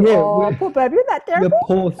sympathy too. Yeah, Oh, poor baby. Isn't that terrible? The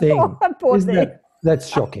poor thing. Oh, poor Isn't thing. that's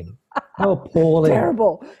shocking. How appalling.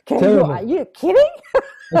 Terrible. Terrible. Are you kidding?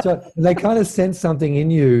 That's right. They kind of sense something in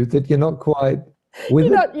you that you're not quite with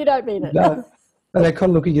it. You don't mean it. No. And they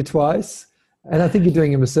kind of look at you twice. And I think you're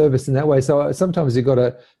doing them a service in that way. So sometimes you've got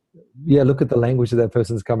to, look at the language that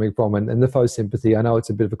person's coming from, and the faux sympathy. I know it's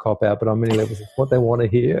a bit of a cop-out, but on many levels, it's what they want to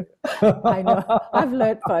hear. I know. I've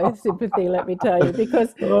learnt faux sympathy, let me tell you,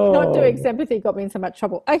 because not doing sympathy got me in so much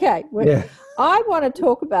trouble. Okay. I want to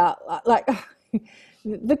talk about,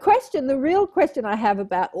 the real question I have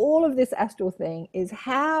about all of this astral thing is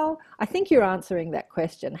how, I think you're answering that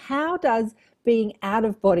question, how does being out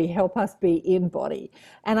of body help us be in body?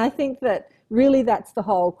 And I think that really that's the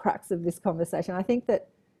whole crux of this conversation. I think that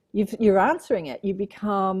you're answering it. You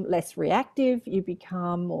become less reactive, you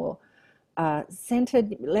become more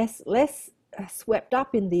centered, less swept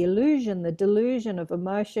up in the illusion, the delusion of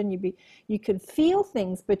emotion. You can feel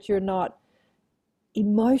things, but you're not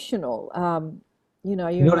emotional. You're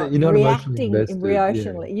not reacting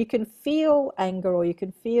emotionally. You can feel anger, or you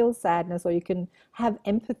can feel sadness, or you can have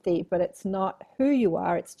empathy, but it's not who you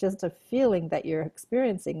are. It's just a feeling that you're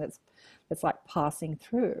experiencing that's like passing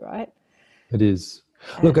through, right? It is.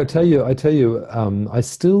 Look, I tell you, I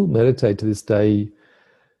still meditate to this day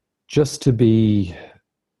just to be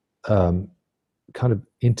kind of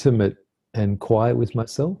intimate and quiet with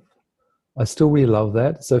myself. I still really love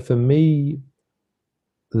that. So for me,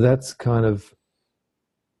 that's kind of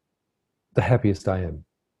the happiest I am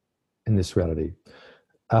in this reality.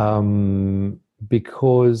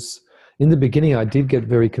 Because in the beginning, I did get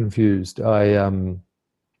very confused. I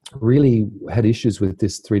really had issues with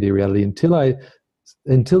this 3D reality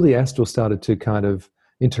until the astral started to kind of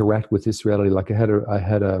interact with this reality. Like I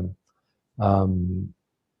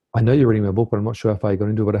know you're reading my book, but I'm not sure if I got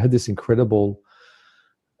into it, but I had this incredible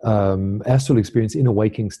astral experience in a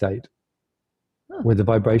waking state where the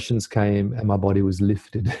vibrations came and my body was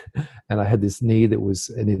lifted and I had this knee that was,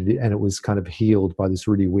 and it was kind of healed by this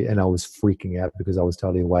really weird, and I was freaking out because I was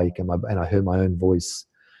totally awake, and I heard my own voice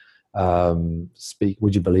speak,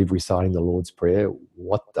 would you believe, reciting the Lord's Prayer?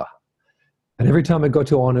 What the? And every time I got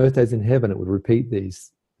to on earth as in heaven, it would repeat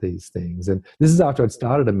these things. And this is after I'd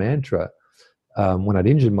started a mantra. When I'd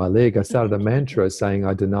injured my leg, I started a mantra saying,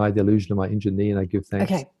 I deny the illusion of my injured knee and I give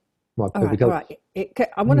thanks. Okay. My All right.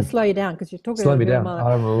 I want to slow you down because you're talking. Slow me down.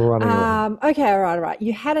 I'm running. Okay. All right.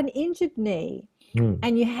 You had an injured knee,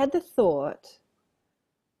 and you had the thought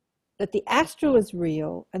that the astral is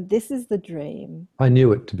real and this is the dream. I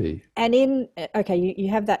knew it to be. And you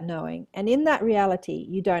have that knowing, and in that reality,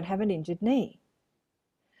 you don't have an injured knee.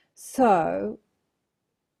 So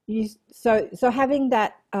having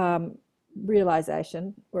that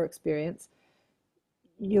realization or experience.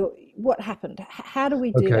 What happened? How do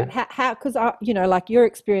we do that? How? Because like your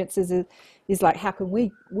experiences is like, how can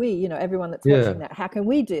we everyone that's watching that, how can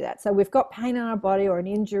we do that? So we've got pain in our body or an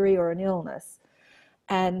injury or an illness,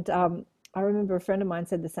 and I remember a friend of mine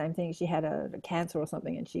said the same thing. She had a cancer or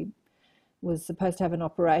something, and she was supposed to have an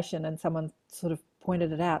operation, and someone sort of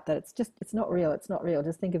pointed it out that it's not real. It's not real.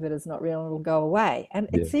 Just think of it as not real, and it'll go away. And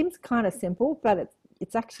it seems kind of simple, but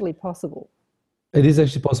it's actually possible. It is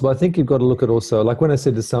actually possible. I think you've got to look at also, like when I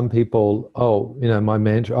said to some people, my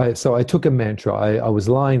mantra, so I took a mantra. I was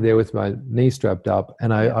lying there with my knee strapped up,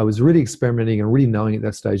 and I was really experimenting and really knowing at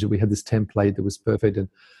that stage that we had this template that was perfect. And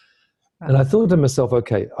I thought to myself,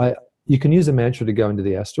 okay, you can use a mantra to go into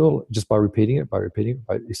the astral just by repeating it.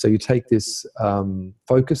 So you take this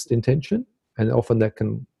focused intention, and often that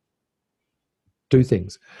can do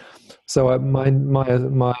things. So my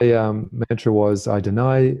mantra was, I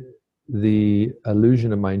deny the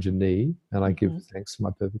illusion of my injured knee, and I give thanks for my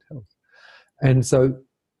perfect health. And so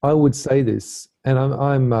I would say this, and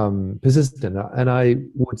I'm persistent, and I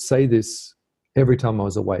would say this every time I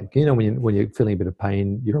was awake. You know, when you're feeling a bit of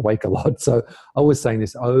pain, you're awake a lot. So I was saying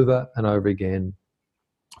this over and over again,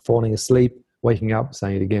 falling asleep, waking up,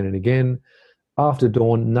 saying it again and again. After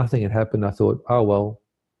dawn, nothing had happened. I thought, oh, well,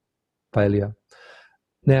 failure.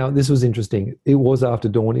 Now, this was interesting. It was after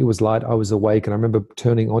dawn. It was light. I was awake. And I remember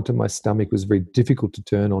turning onto my stomach. It was very difficult to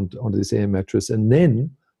turn onto this air mattress. And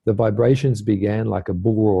then the vibrations began like a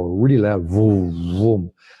bull roar, really loud. Vroom,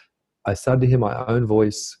 vroom. I started to hear my own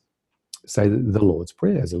voice say the Lord's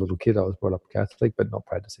Prayer. As a little kid, I was brought up Catholic, but not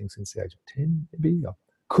practicing since the age of 10, maybe. I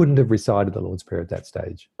couldn't have recited the Lord's Prayer at that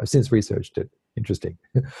stage. I've since researched it. Interesting.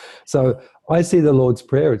 So I see the Lord's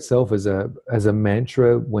Prayer itself as a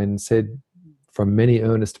mantra when said from many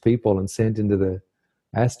earnest people and sent into the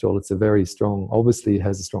astral. It's a very strong, obviously it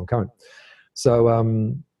has a strong current. So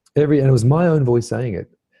and it was my own voice saying it.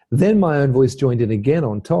 Then my own voice joined in again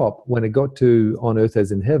on top. When it got to on earth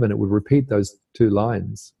as in heaven, it would repeat those two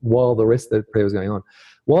lines while the rest of the prayer was going on.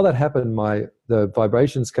 While that happened, the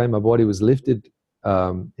vibrations came, my body was lifted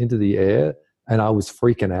into the air, and I was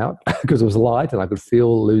freaking out because it was light and I could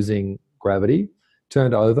feel losing gravity.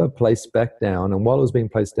 Turned over, placed back down, and while it was being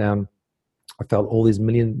placed down, I felt all these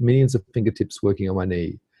millions of fingertips working on my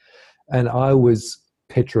knee. And I was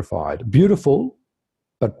petrified. Beautiful,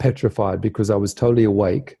 but petrified because I was totally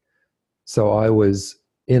awake. So I was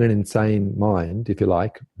in an insane mind, if you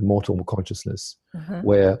like, mortal consciousness,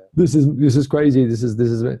 where this is crazy. This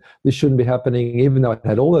shouldn't be happening. Even though I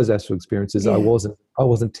had all those astral experiences, I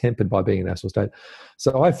wasn't tempered by being in an astral state.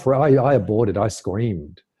 So I aborted. I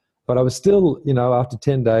screamed, but I was still, after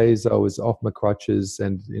 10 days, I was off my crutches,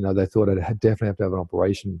 and they thought I'd definitely have to have an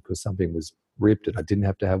operation because something was ripped, and I didn't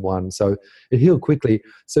have to have one. So it healed quickly.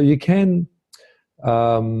 So you can.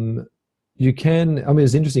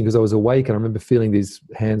 It's interesting because I was awake and I remember feeling these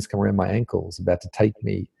hands come around my ankles about to take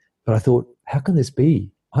me. But I thought, how can this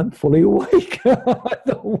be? I'm fully awake. I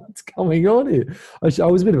thought, what's going on here? I was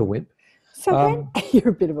a bit of a wimp. So you're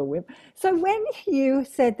a bit of a wimp. So when you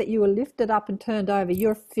said that you were lifted up and turned over,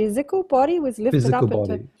 your physical body was lifted up and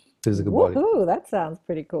turned. Physical body. Woohoo, that sounds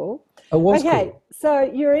pretty cool. It was cool. So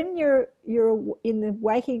you're in the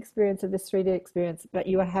waking experience of this 3D experience, but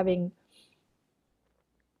you were having.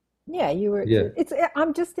 Yeah, you were. Yeah.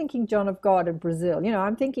 I'm just thinking John of God in Brazil.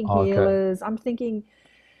 I'm thinking healers. Okay. I'm thinking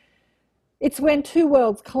it's when two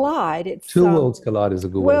worlds collide. Two worlds collide is a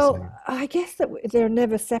good way of saying it. Well, I guess that they're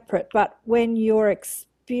never separate, but when you're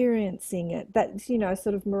experiencing it, that's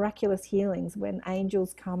sort of miraculous healings when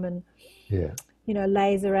angels come and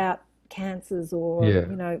laser out cancers or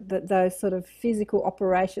those sort of physical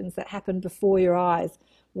operations that happen before your eyes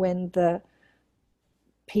when the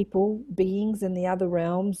beings in the other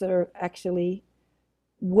realms are actually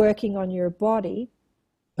working on your body.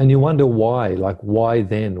 And you wonder why, why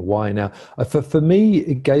then, why now? For me,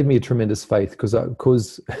 it gave me a tremendous faith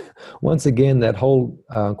because once again, that whole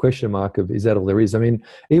question mark of, is that all there is? I mean,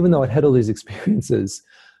 even though I'd had all these experiences,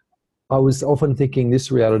 I was often thinking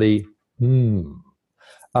this reality,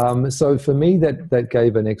 So for me, that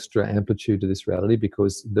gave an extra amplitude to this reality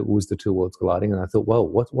because that was the two worlds colliding. And I thought, well,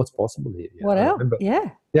 what's possible here? What else?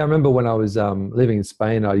 I remember when I was living in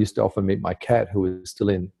Spain, I used to often meet my cat who was still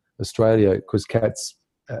in Australia because cats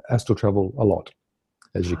astral travel a lot,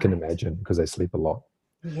 as you can imagine, because they sleep a lot.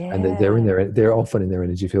 Yeah. And they're often in their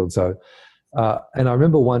energy field. So, and I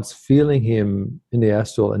remember once feeling him in the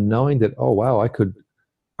astral and knowing that, oh, wow, I could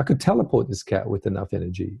teleport this cat with enough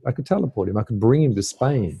energy. I could teleport him. I could bring him to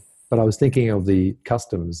Spain. But I was thinking of the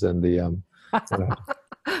customs and the...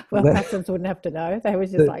 well, customs wouldn't have to know. They were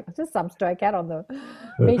just some stray cat on the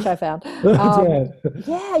beach I found.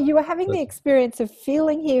 You were having the experience of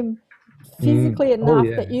feeling him physically enough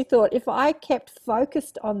that you thought, if I kept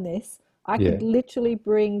focused on this, I could literally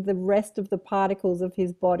bring the rest of the particles of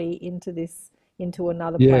his body into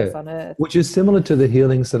another place on earth. Which is similar to the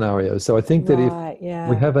healing scenario. So I think that if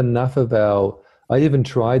we have enough of I even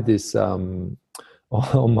tried this on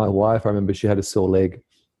my wife. I remember she had a sore leg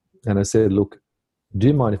and I said, look, do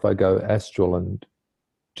you mind if I go astral and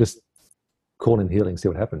just call in healing, see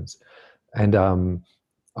what happens? And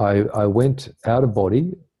I went out of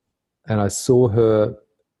body and I saw her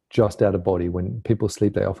just out of body. When people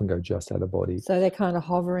sleep, they often go just out of body. So they're kind of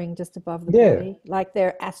hovering just above the body, like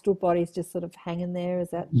their astral body's just sort of hanging there. Is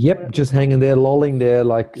that? Yep, just hanging there, lolling there,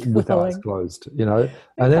 like with eyes closed, And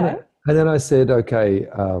then I said, okay,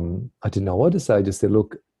 I didn't know what to say. I just said,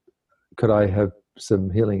 look, could I have some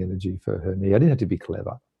healing energy for her knee? I didn't have to be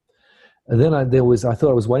clever. And then I thought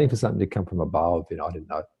I was waiting for something to come from above. I didn't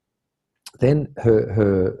know. Then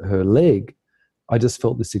her leg, I just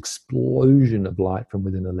felt this explosion of light from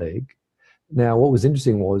within her leg. Now, what was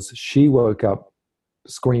interesting was she woke up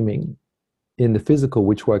screaming in the physical,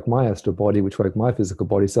 which woke my astral body, which woke my physical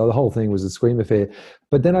body. So the whole thing was a scream affair.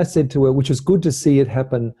 But then I said to her, which was good to see it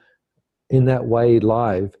happen in that way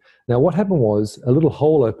live. Now, what happened was a little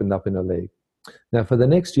hole opened up in her leg. Now, for the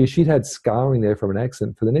next year, she'd had scarring there from an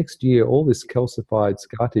accident. For the next year, all this calcified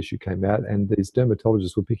scar tissue came out, and these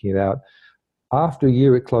dermatologists were picking it out. After a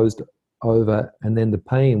year, it closed over, and then the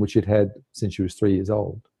pain, which it had since she was 3 years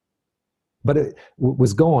old, but it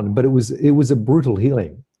was gone. But it was a brutal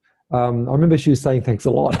healing. I remember she was saying thanks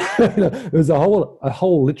a lot. It was a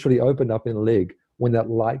hole literally opened up in the leg when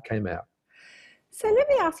that light came out. So let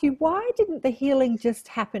me ask you, why didn't the healing just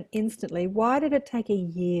happen instantly? Why did it take a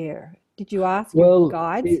year? Did you ask your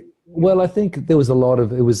guides? I think there was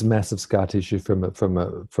it was massive scar tissue from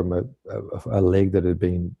a leg that had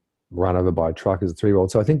been run over by a truck as a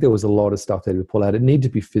 3-year-old. So I think there was a lot of stuff that had to pull out. It needed to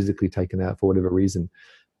be physically taken out for whatever reason.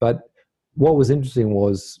 But what was interesting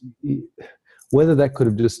was whether that could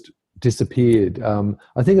have just disappeared.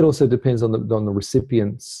 I think it also depends on the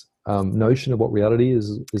recipient's notion of what reality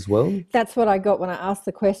is as well. That's what I got when I asked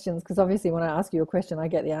the questions, because obviously when I ask you a question, I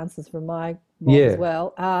get the answers from my mom as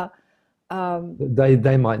well.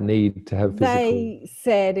 They might need to have physical they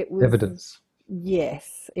said it was evidence.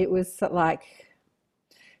 Yes, it was like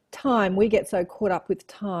time. We get so caught up with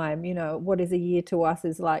time. You know, what is a year to us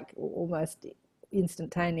is like almost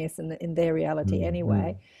instantaneous in their reality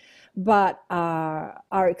anyway. But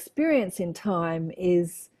our experience in time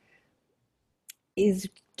is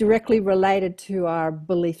directly related to our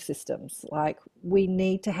belief systems. Like, we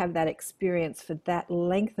need to have that experience for that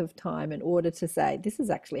length of time in order to say, this is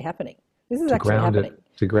actually happening. This is actually happening.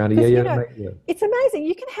 To ground it. Yeah. It's amazing.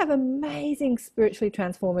 You can have amazing spiritually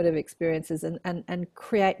transformative experiences and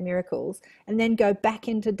create miracles, and then go back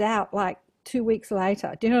into doubt like 2 weeks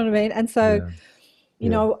later. Do you know what I mean? And so, you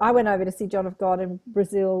know, I went over to see John of God in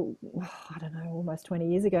Brazil, I don't know, almost 20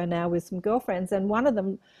 years ago now, with some girlfriends, and one of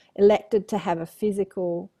them elected to have a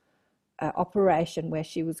physical operation where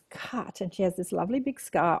she was cut, and she has this lovely big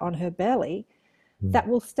scar on her belly that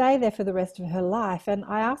will stay there for the rest of her life. And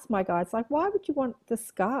I asked my guides, like, why would you want the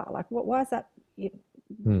scar? Like, why is that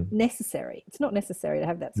necessary? It's not necessary to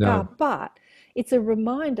have that scar, but it's a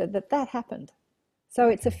reminder that happened. So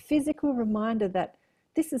it's a physical reminder that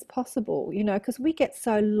this is possible, you know, because we get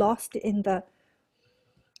so lost in the,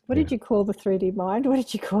 what did you call the 3D mind? What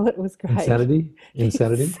did you call it? It was great.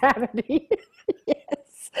 Insanity?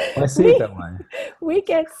 Yes. I see it that way. We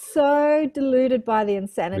get so deluded by the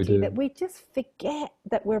insanity that we just forget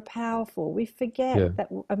that we're powerful. We forget that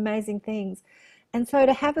amazing things. And so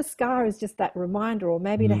to have a scar is just that reminder, or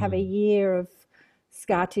maybe to have a year of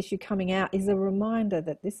scar tissue coming out is a reminder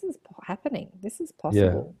that this is happening. This is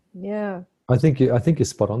possible. Yeah. I think you're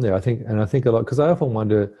spot on there. I think a lot, because I often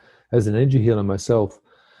wonder, as an energy healer myself,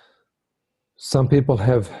 some people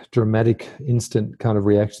have dramatic, instant kind of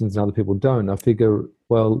reactions, and other people don't. I figure,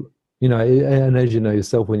 well, you know, and as you know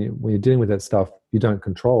yourself, when you're dealing with that stuff, you don't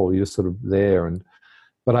control. You're just sort of there.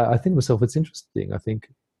 But I think to myself, it's interesting. I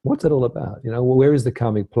think, what's it all about? You know, well, where is the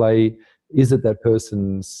karmic play? Is it that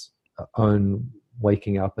person's own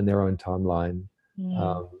waking up in their own timeline?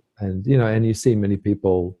 And you know, and you see many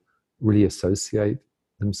people really associate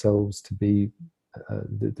themselves to be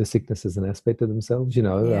the sickness as an aspect of themselves. You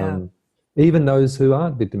know. Even those who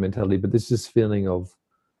aren't victim mentality, but there's this feeling of,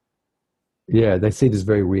 they see it as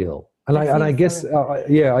very real. And I guess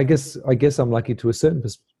I'm lucky to a certain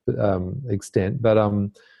extent, but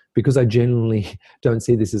because I genuinely don't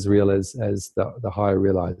see this as real as the higher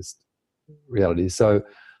realized reality. So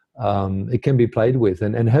it can be played with,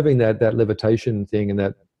 and having that levitation thing and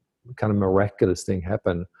that kind of miraculous thing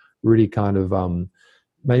happen really kind of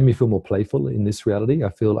made me feel more playful in this reality.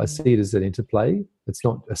 I see it as an interplay. It's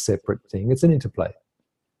not a separate thing. It's an interplay.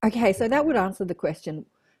 Okay, so that would answer the question,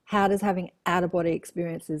 how does having out-of-body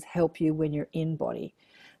experiences help you when you're in body?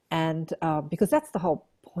 And because that's the whole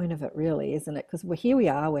point of it, really, isn't it? Because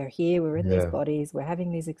we're in these bodies, we're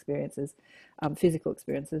having these experiences, physical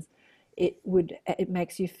experiences. It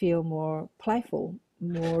makes you feel more playful,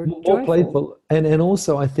 more joyful. Playful. And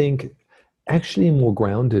also, I think, actually more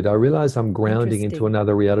grounded. I realize I'm grounding into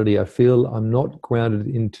another reality. I feel I'm not grounded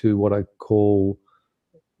into what I call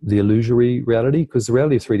the illusory reality, because the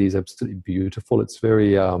reality of 3D is absolutely beautiful. It's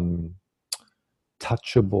very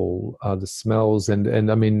touchable, the smells, and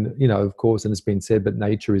I mean, you know, of course, and it's been said, but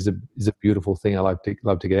nature is a beautiful thing. I love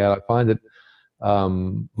to get out. I find that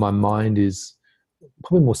my mind is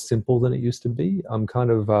probably more simple than it used to be. I'm kind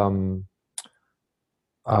of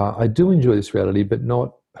I do enjoy this reality, but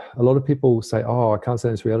not a lot of people say, "Oh, I can't say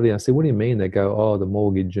this reality." I say, "What do you mean?" They go, "Oh, the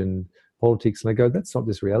mortgage and politics," and I go, "That's not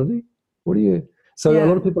this reality. What do you?" So a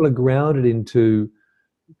lot of people are grounded into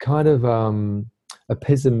kind of a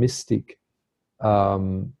pessimistic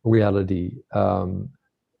reality.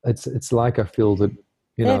 It's like I feel that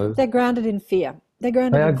they're grounded in fear. They're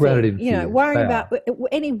grounded they are in grounded fear. in You know, fear. worrying They about are.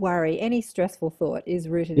 any worry, any stressful thought is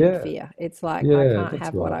rooted in Yeah, fear. It's like I yeah, can't that's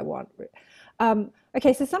have what right. I want.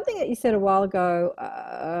 Okay, so something that you said a while ago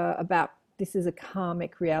about this is a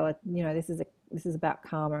karmic reality. You know, this is about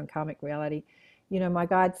karma and karmic reality. You know, my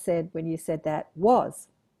guide said when you said that was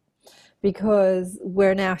because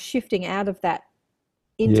we're now shifting out of that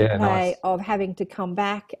Yeah, interplay nice. of having to come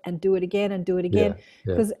back and do it again and do it again. Yeah,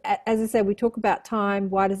 yeah, Because as I said, we talk about time.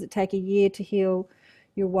 Why does it take a year to heal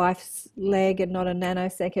your wife's leg and not a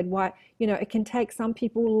nanosecond? Why, you know, it can take some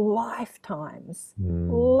people mm,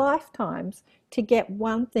 lifetimes to get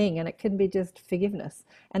one thing, and it can be just forgiveness.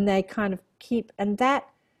 And they kind of keep, and that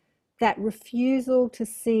refusal to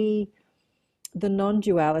see the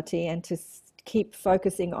non-duality and to keep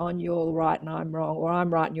focusing on you're right and I'm wrong, or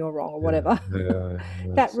I'm right and you're wrong, or yeah, whatever. yeah.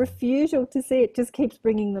 That That's refusal to see it just keeps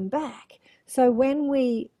bringing them back. So when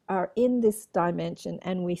we are in this dimension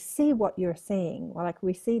and we see what you're seeing, like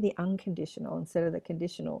we see the unconditional instead of the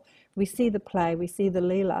conditional, we see the play, we see the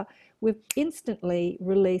Leela, we've instantly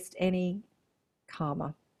released any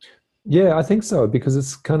karma. yeah. I think so because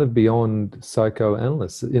it's kind of beyond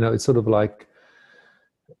psychoanalysis. It's sort of like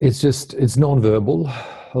it's non-verbal.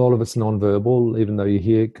 A lot of it's non-verbal, even though you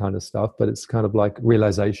hear kind of stuff, but it's kind of like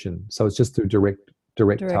realization. So it's just through direct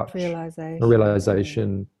Direct touch, a realization.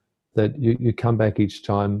 realization that you come back each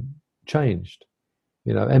time changed.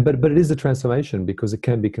 And but it is a transformation because it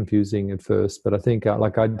can be confusing at first. But I think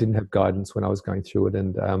like I didn't have guidance when I was going through it,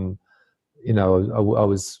 and I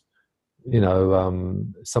was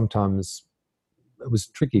sometimes it was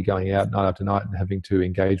tricky going out night after night and having to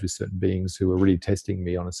engage with certain beings who were really testing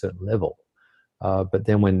me on a certain level. But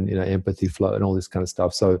then when empathy flow and all this kind of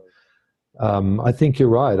stuff. So I think you're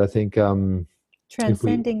right. I think if we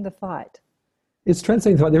Transcending the fight. it's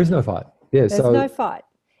transcending the fight. There is no fight. Yeah. There's So no fight.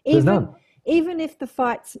 there's Even none. even if the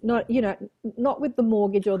fight's not, not with the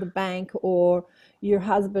mortgage or the bank or your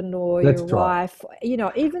husband or That's your right. wife,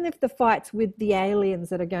 even if the fight's with the aliens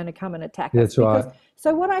that are going to come and attack us. That's Because right.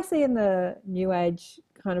 so what I see in the new age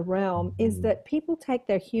kind of realm is Mhm. that people take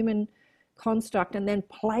their human construct and then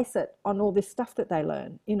place it on all this stuff that they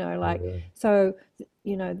learn, like, Yeah. so,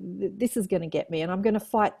 this is going to get me and I'm going to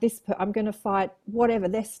fight this, I'm going to fight whatever.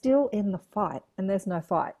 They're still in the fight and there's no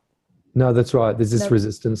fight. No, that's right. There's this No,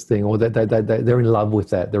 resistance thing, or they're in love with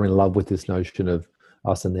that. They're in love with this notion of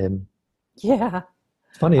us and them. yeah.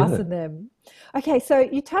 It's funny, isn't Us it? and them. Okay, so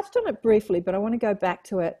you touched on it briefly, but I want to go back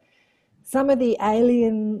to it. Some of the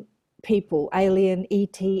alien people, alien,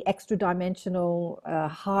 ET, extra dimensional,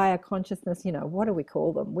 higher consciousness, what do we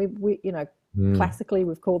call them? We Mm. classically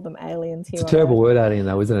we've called them aliens It's here a on terrible Earth. word, alien,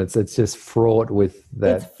 though, isn't it? It's just fraught with It's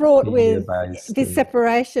that fraught with fear-based this and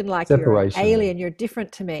separation, like you're an separation. alien, you're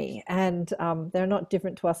different to me. And they're not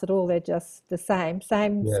different to us at all. They're just the same Yeah,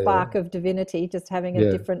 yeah, spark of divinity, just having a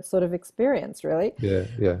yeah, different sort of experience, really. yeah,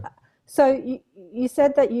 yeah. So you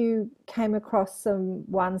said that you came across some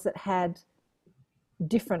ones that had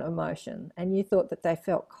different emotion, and you thought that they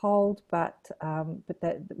felt cold, but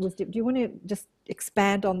that was. Do you want to just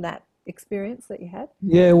expand on that experience that you had?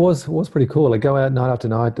 Yeah, it was pretty cool. I go out night after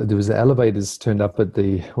night. There was elevators turned up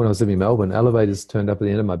when I was living in Melbourne. Elevators turned up at the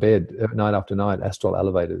end of my bed night after night. Astral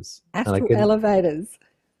elevators, and I Astral get elevators.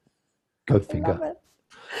 go I love figure. it.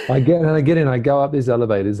 I get in, I go up these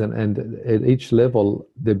elevators, and at each level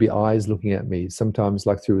there'd be eyes looking at me. Sometimes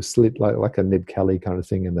like through a slit, like a Ned Kelly kind of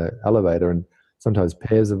thing in the elevator, and sometimes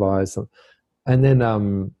pairs of eyes. And then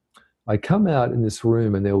I come out in this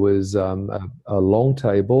room, and there was a long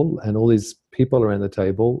table, and all these people around the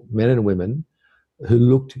table, men and women, who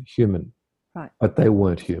looked human, Right. but they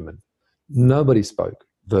weren't human. Nobody spoke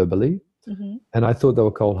verbally, Hmm. and I thought they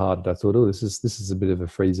were cold-hearted. I thought, oh, this is a bit of a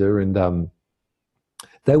freezer, and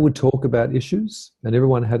they would talk about issues, and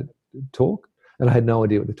everyone had talk, and I had no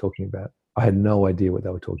idea what they're talking about. I had no idea what they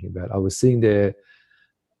were talking about. I was sitting there,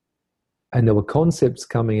 and there were concepts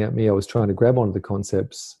coming at me. I was trying to grab onto the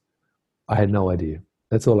concepts. I had no idea.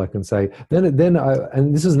 That's all I can say.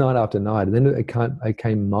 And this is night after night, and then it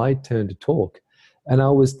came my turn to talk, and I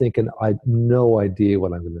was thinking, I had no idea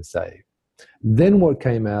what I'm going to say. Then what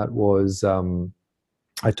came out was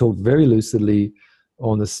I talked very lucidly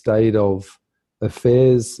on the state of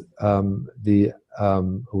affairs, it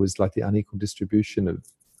was like the unequal distribution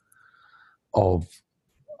of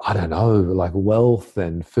I don't know, like wealth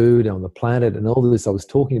and food on the planet and all of this. I was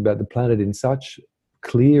talking about the planet in such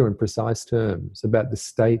clear and precise terms about the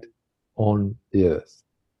state on the earth.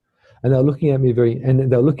 And they were looking at me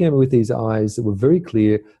with these eyes that were very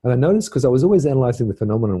clear. And I noticed, because I was always analyzing the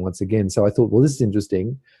phenomenon once again. So I thought, well, this is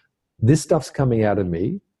interesting. This stuff's coming out of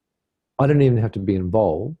me. I don't even have to be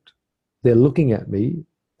involved. They're looking at me,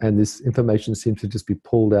 and this information seems to just be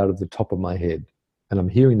pulled out of the top of my head. And I'm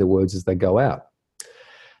hearing the words as they go out.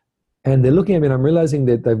 And they're looking at me, and I'm realizing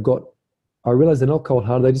that I realize they're not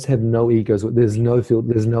cold-hearted. They just have no egos. There's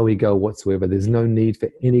no ego whatsoever. There's no need for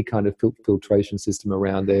any kind of filtration system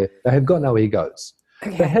around there. They have got no egos.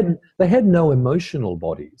 Okay. They had no emotional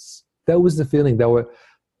bodies. That was the feeling.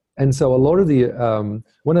 And so a lot of the,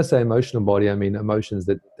 when I say emotional body, I mean emotions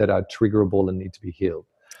that are triggerable and need to be healed.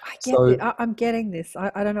 I get it. I'm getting this.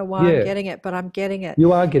 I don't know why I'm getting it, but I'm getting it.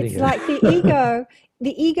 You are getting it. It's like the ego.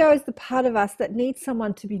 The ego is the part of us that needs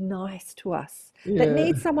someone to be nice to us, that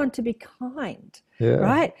needs someone to be kind,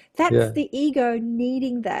 right? That's the ego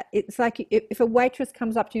needing that. It's like if a waitress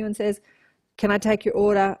comes up to you and says, "Can I take your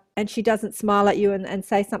order?" and she doesn't smile at you and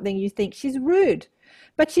say something, you think she's rude,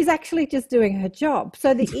 but she's actually just doing her job.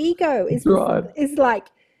 So the ego is like,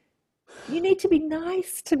 you need to be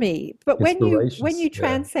nice to me. But when you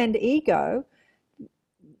transcend ego,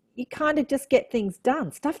 you kind of just get things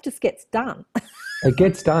done. Stuff just gets done. It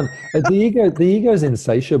gets done. The ego is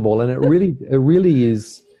insatiable, and it really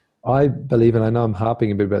is. I believe, and I know I'm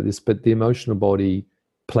harping a bit about this, but the emotional body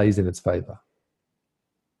plays in its favor.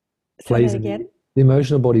 The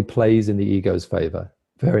emotional body plays in the ego's favor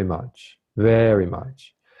very much, very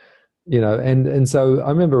much. And so I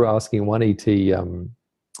remember asking one ET,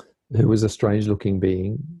 who was a strange-looking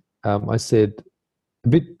being. I said, a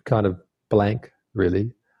bit kind of blank,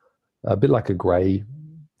 really, a bit like a grey,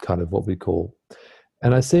 kind of what we call.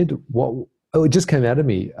 And I said, it just came out of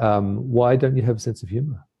me. Why don't you have a sense of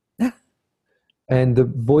humor? And the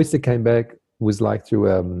voice that came back was like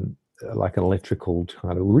through like an electrical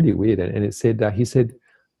kind of really weird. And it said, he said,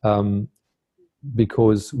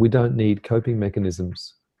 because we don't need coping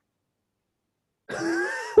mechanisms.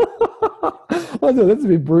 I thought that's a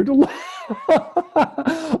bit brutal.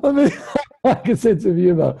 I mean, like a sense of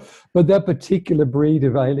humor. But that particular breed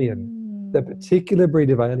of alien,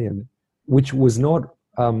 which was not,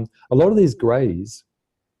 a lot of these greys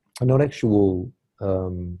are not actual,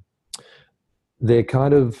 they're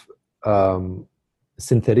kind of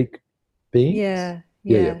synthetic beings.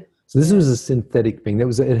 Yeah. So this was a synthetic being.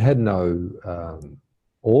 It had no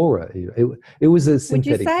aura. It was a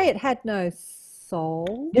synthetic. Would you say it had no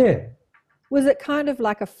soul? Yeah. Was it kind of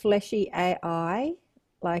like a fleshy AI?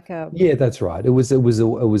 Yeah, that's right. It was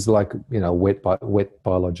like, wet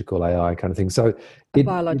biological AI kind of thing. So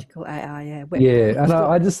biological AI, yeah. And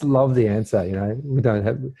I just love the answer. We don't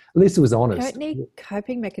have. At least it was honest. Don't need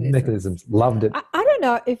coping mechanisms. Loved it. I don't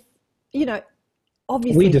know if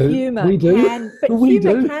obviously humor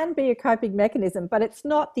can be a coping mechanism, but it's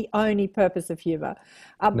not the only purpose of humor.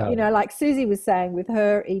 No. Like Susie was saying with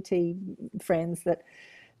her ET friends that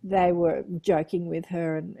they were joking with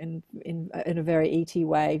her and in a very ET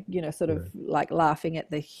way, sort of like laughing at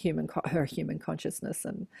her human consciousness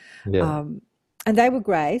and they were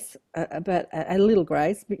greys, but little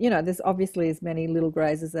greys. But there's obviously as many little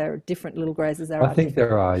greys as there are different little greys as there are. I think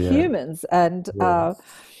there are humans, and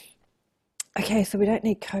okay, so we don't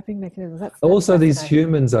need coping mechanisms. That's also these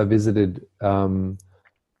humans I visited.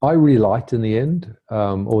 I really liked in the end,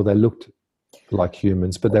 or they looked like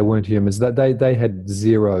humans, but they weren't humans. They had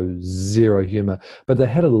zero humor, but they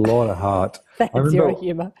had a lot of heart. Zero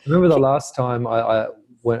humor. I remember the last time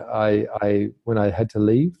when I had to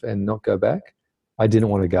leave and not go back, I didn't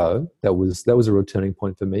want to go. That was a real turning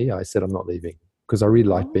point for me. I said I'm not leaving because I really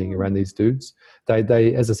liked being around these dudes.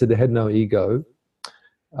 They as I said, they had no ego.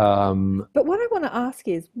 But what I want to ask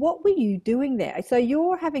is, what were you doing there? So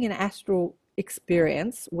you're having an astral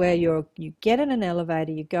experience where you get in an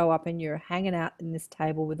elevator, you go up and you're hanging out in this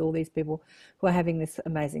table with all these people who are having this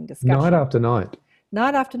amazing discussion. Night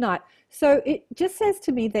after night. So it just says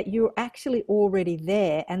to me that you're actually already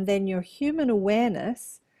there, and then your human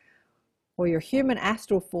awareness or your human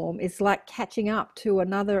astral form is like catching up to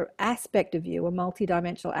another aspect of you, a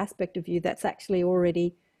multidimensional aspect of you that's actually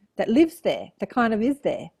already, that lives there, that kind of is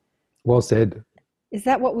there. Well said. Is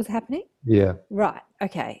that what was happening? Yeah. Right.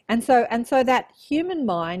 Okay. And so that human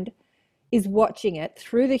mind is watching it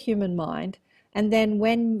through the human mind. And then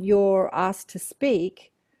when you're asked to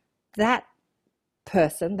speak, that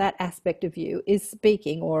person, that aspect of you is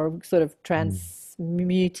speaking or sort of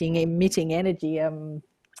emitting energy,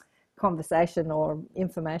 conversation or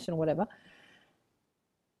information or whatever.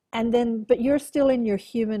 And then, but you're still in your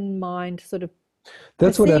human mind sort of.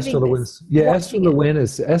 That's what astral awareness. Yeah, astral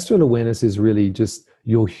awareness is really just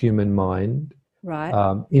your human mind Right.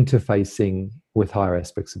 interfacing with higher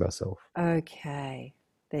aspects of ourselves. Okay.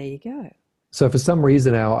 There you go. So for some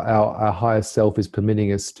reason, our higher self is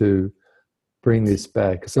permitting us to bring this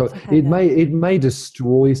back. So To have it may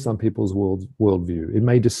destroy some people's worldview. It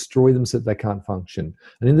may destroy them so that they can't function.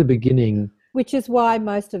 And in the beginning, Which is why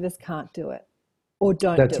most of us can't do it or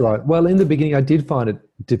don't that's do right. Well, in the beginning, I did find it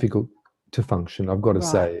difficult to function. I've got to Right.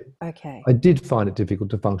 say, Okay. I did find it difficult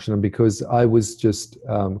to function, and because I was just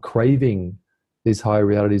craving these higher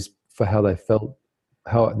realities for how they felt,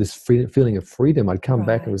 how this feeling of freedom. I'd come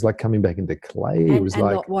back, and it was like coming back into clay. It was And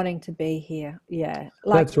like, not wanting to be here. Yeah.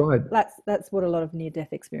 Like, that's right. That's what a lot of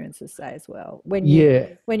near-death experiences say as well. When Yeah.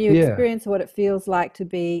 you Yeah. experience what it feels like to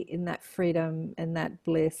be in that freedom and that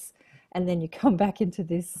bliss, and then you come back into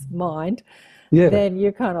this mind, Yeah. then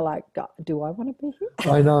you're kind of like, "God, do I want to be here?"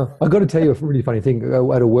 I know. I got to tell you a really funny thing.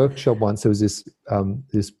 At a workshop once, there was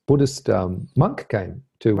this Buddhist monk came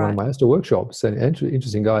to one of Right. my Astro workshops, an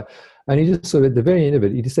interesting guy, and he just sort of at the very end of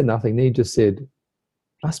it, he just said nothing. Then he just said,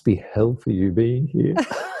 "Must be hell for you being here."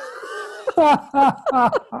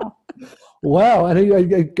 Wow, and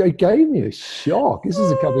it gave me a shock. This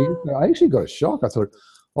is a couple of years ago. I actually got a shock. I thought,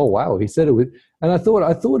 "Oh wow," he said it with, and I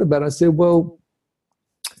thought about it. I said, "Well,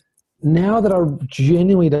 now that I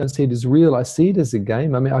genuinely don't see it as real, I see it as a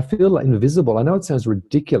game. I mean, I feel like invisible. I know it sounds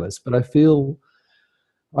ridiculous, but I feel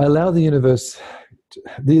I allow the universe.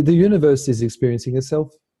 The universe is experiencing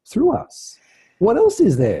itself through us. What else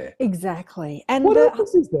is there? Exactly. And What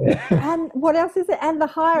else is there?" and what else is it? And the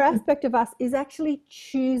higher aspect of us is actually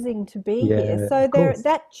choosing to be here. Yeah, So of course.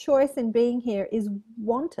 that choice in being here is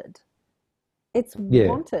wanted. It's Yeah.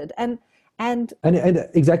 wanted. And And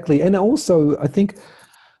exactly, and also I think,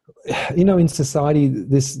 in society,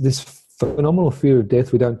 this phenomenal fear of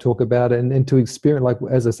death we don't talk about, and to experience, like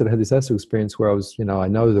as I said, I had this astral experience where I was, I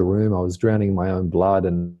know the room, I was drowning in my own blood,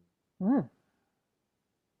 and Mm.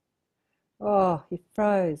 Oh, you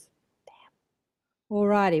froze. Damn.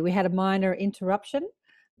 Alrighty, we had a minor interruption.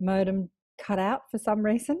 Modem cut out for some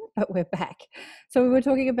reason, but we're back. So we were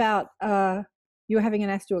talking about you were having an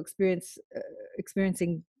astral experience,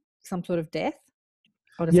 experiencing some sort of death.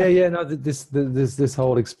 no, this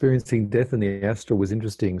whole experiencing death in the astral was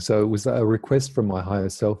interesting. So it was a request from my higher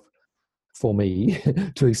self for me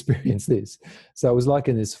to experience this. So it was like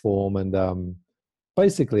in this form, and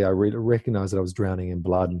basically I recognized that I was drowning in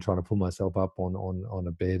blood and trying to pull myself up on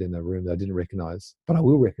a bed in a room that I didn't recognize, but I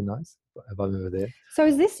will recognize if I'm ever there. So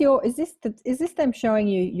is this them showing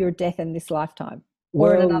you your death in this lifetime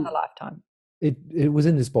or in another lifetime? It was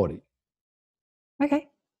in this body. Okay.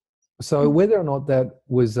 So whether or not that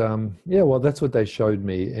was, that's what they showed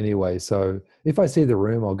me anyway. So if I see the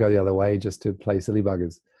room, I'll go the other way just to play silly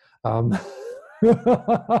buggers.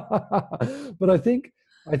 But I think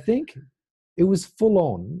it was full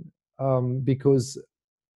on because,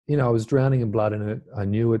 I was drowning in blood in it. I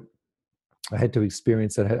knew it. I had to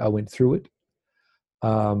experience it. I went through it.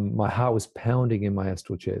 My heart was pounding in my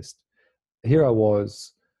astral chest. Here I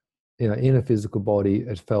was, in a physical body.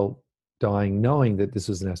 It felt dying, knowing that this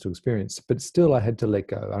was an astral experience, but still I had to let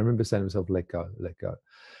go. I remember saying to myself, let go, let go.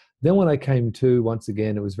 Then when I came to, once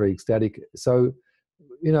again, it was very ecstatic. So,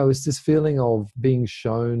 it's this feeling of being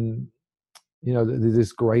shown,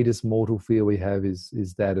 this greatest mortal fear we have is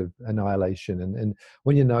that of annihilation. And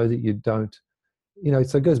when you know that you don't,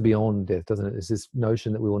 so it goes beyond death, doesn't it? It's this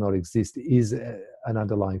notion that we will not exist is an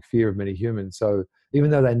underlying fear of many humans. So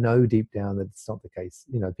even though they know deep down that it's not the case,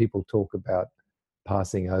 people talk about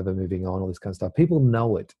passing over, moving on, all this kind of stuff. People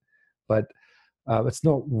know it, but it's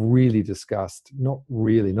not really discussed, not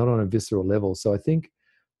on a visceral level. So I think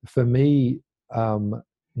for me,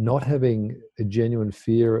 not having a genuine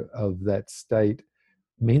fear of that state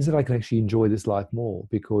means that I can actually enjoy this life more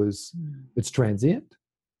because it's transient,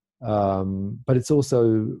 but it's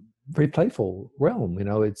also very playful realm.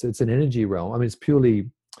 It's an energy realm. I mean, it's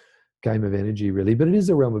purely game of energy, really, but it is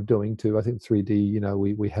a realm of doing too. I think 3D,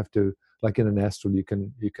 we have to. Like in an astral, you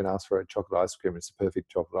can ask for a chocolate ice cream. It's a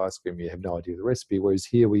perfect chocolate ice cream. You have no idea the recipe. Whereas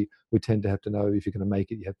here, we tend to have to know if you're going to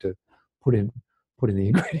make it. You have to put in the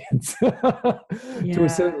ingredients to a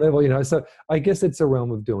certain level. So I guess it's a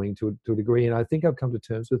realm of doing to a degree, and I think I've come to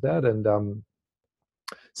terms with that. And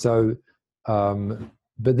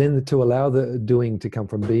but then to allow the doing to come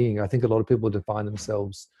from being, I think a lot of people define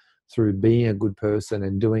themselves through being a good person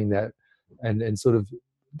and doing that, and sort of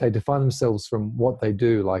they define themselves from what they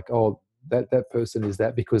do. Like, oh, that person is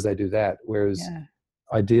that because they do that, whereas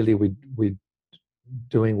ideally we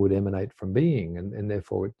doing would emanate from being, and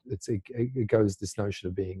therefore it goes this notion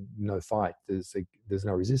of being no fight. There's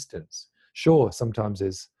no resistance. Sure, sometimes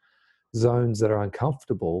there's zones that are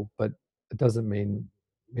uncomfortable, but it doesn't mean,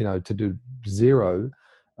 to do zero.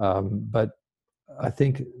 But I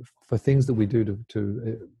think for things that we do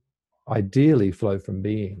to ideally flow from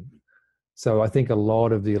being. So I think a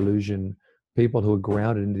lot of the illusion, people who are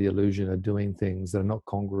grounded into the illusion are doing things that are not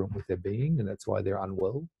congruent with their being, and that's why they're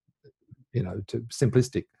unwell, to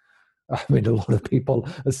simplistic. I mean, a lot of people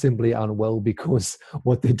are simply unwell because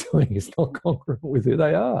what they're doing is not congruent with who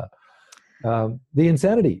they are. The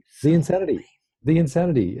insanity,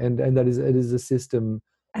 and that is, it is a system.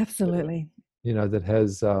 Absolutely. That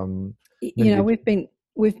has,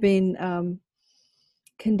 we've been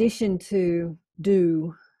conditioned to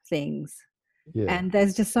do things, and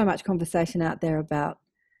there's just so much conversation out there about,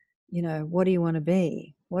 what do you want to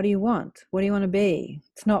be? What do you want? What do you want to be?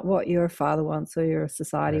 It's not what your father wants, or your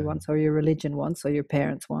society wants, or your religion wants, or your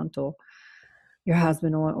parents want, or your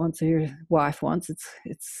husband wants, or your wife wants.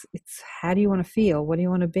 It's how do you want to feel? What do you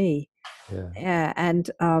want to be? And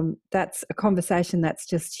that's a conversation that's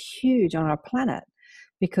just huge on our planet,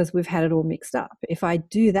 because we've had it all mixed up. If I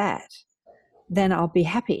do that, then I'll be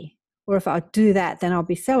happy. Or if I do that, then I'll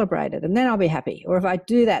be celebrated, and then I'll be happy. Or if I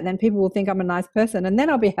do that, then people will think I'm a nice person, and then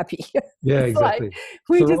I'll be happy. Yeah, exactly. Like,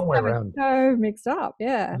 we just have it so mixed up.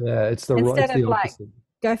 Yeah. Yeah, it's the Instead it's the of like opposite.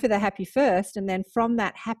 go for the happy first, and then from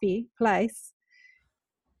that happy place,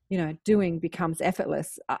 doing becomes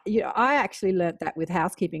effortless. I actually learnt that with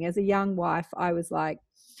housekeeping. As a young wife, I was like,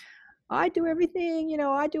 I do everything,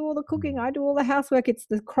 I do all the cooking, I do all the housework. It's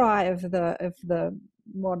the cry of the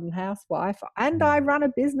modern housewife. And I run a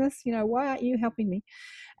business, why aren't you helping me?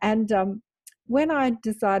 And when I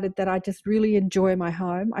decided that I just really enjoy my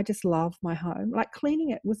home, I just love my home, like cleaning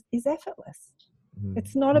it is effortless.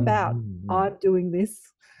 It's not about I'm doing this,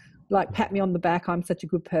 like pat me on the back, I'm such a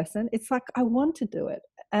good person. It's like I want to do it.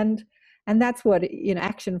 And that's what,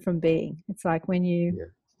 action from being. It's like when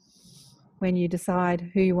you decide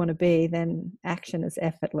who you want to be, then action is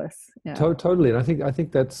effortless. Totally. And I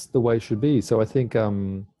think that's the way it should be. So I think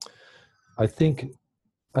the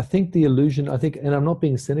illusion, and I'm not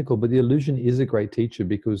being cynical, but the illusion is a great teacher,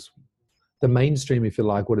 because the mainstream, if you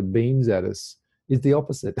like, what it beams at us is the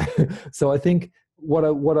opposite. So I think what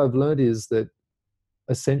I've learned is that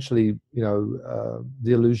essentially, the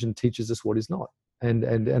illusion teaches us what is not. And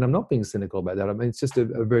I'm not being cynical about that. I mean, it's just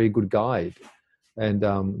a very good guide. And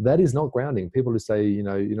that is not grounding. People who say,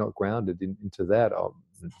 you're not grounded into that,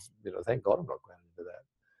 thank God I'm not grounded into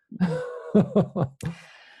that.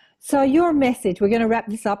 So your message, we're going to wrap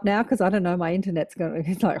this up now, because I don't know, my internet's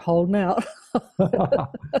it's like holding out.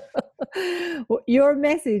 Your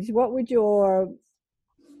message, what would your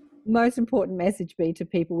most important message be to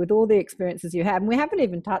people with all the experiences you have? And we haven't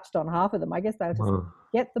even touched on half of them. I guess they'll just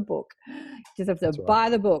get the book. Just have to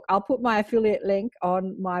buy the book. I'll put my affiliate link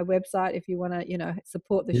on my website if you want to,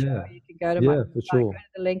 support the show. You can go to my website, go to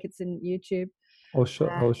the link. It's in YouTube. I'll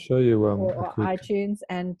show you or iTunes,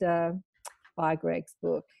 and buy Greg's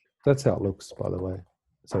book. That's how it looks, by the way.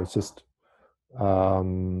 So it's just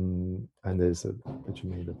and there's a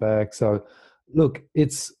picture in the back. So look,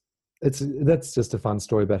 that's just a fun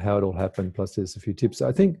story about how it all happened. Plus, there's a few tips.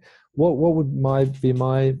 I think what would be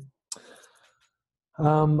my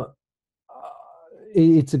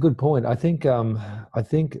it's a good point. I think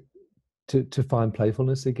to find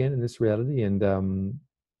playfulness again in this reality, and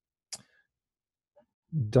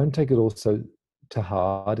don't take it all so to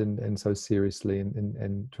hard and so seriously,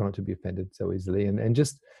 and try not to be offended so easily, and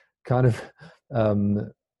just kind of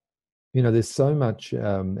there's so much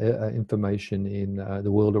information in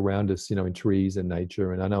the world around us, in trees and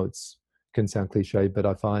nature. And I know can sound cliche, but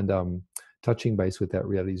I find touching base with that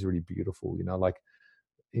reality is really beautiful. Like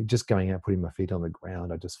just going out, putting my feet on the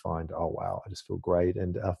ground, I just find, oh wow, I just feel great.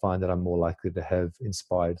 And I find that I'm more likely to have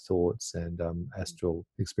inspired thoughts and astral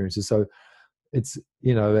experiences. So it's,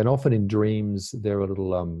 and often in dreams, there are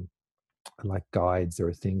little like guides. There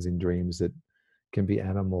are things in dreams that can be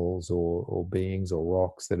animals or beings or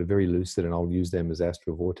rocks that are very lucid, and I'll use them as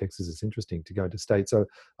astral vortexes. It's interesting to go into state. So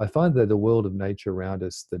I find that the world of nature around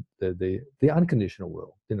us, the unconditional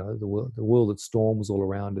world, the world that storms all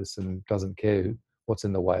around us and doesn't care what's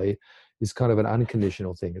in the way, is kind of an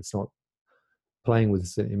unconditional thing. It's not playing with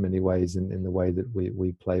us in many ways in the way that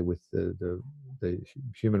we play with the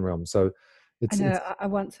human realm. So I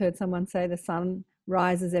once heard someone say the sun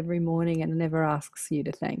rises every morning and never asks you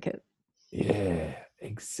to thank it. Yeah,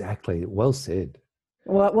 exactly. Well said.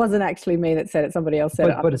 Well, it wasn't actually me that said it. Somebody else said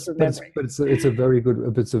it. But it's a very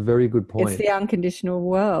good point. It's the unconditional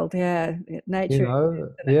world. Yeah, nature.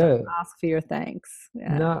 Ask for your thanks.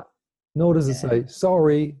 Yeah. Nor does it say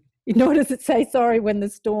sorry. Nor does it say sorry when the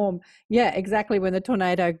storm, yeah, exactly, when the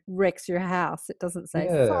tornado wrecks your house. It doesn't say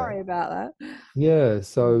Yeah. sorry about that. Yeah.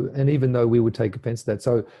 So, and even though we would take offense to that,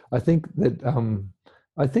 so I think that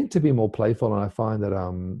I think to be more playful, and I find that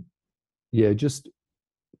yeah, just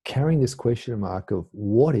carrying this question mark of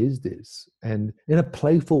what is this, and in a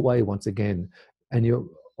playful way once again, and you're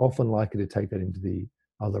often likely to take that into the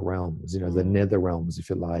other realms, the nether realms, if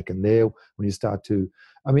you like. And there, when you start to,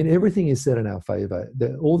 I mean, everything is set in our favor.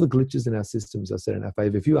 All the glitches in our systems are set in our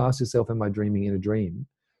favor. If you ask yourself, am I dreaming in a dream?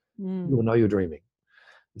 You'll know you're dreaming.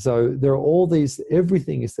 So there are all these,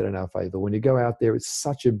 everything is set in our favor. When you go out there, it's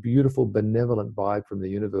such a beautiful, benevolent vibe from the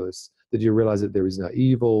universe that you realize that there is no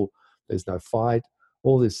evil, there's no fight,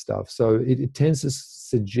 all this stuff. So it tends to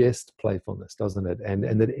suggest playfulness, doesn't it? And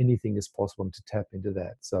that anything is possible, and to tap into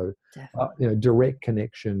that. So, direct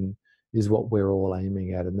connection is what we're all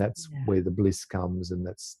aiming at. And that's where the bliss comes, and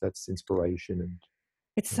that's inspiration. And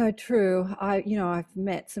it's so true. I've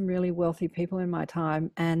met some really wealthy people in my time,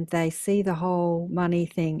 and they see the whole money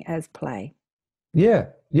thing as play. Yeah,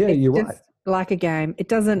 It's you're just right. like a game. It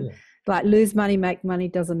doesn't like lose money, make money,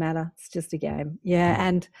 doesn't matter. It's just a game. Yeah.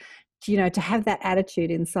 And to have that attitude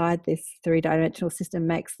inside this three-dimensional system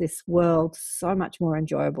makes this world so much more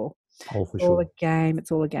enjoyable. Oh, for It's all sure. a game.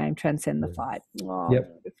 It's all a game. Transcend the fight. Oh,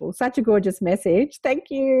 Yep. beautiful. Such a gorgeous message. Thank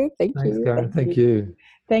you. Thank Thanks, you. Karen. Thank you.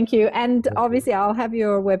 Thank you. And Thank you. obviously I'll have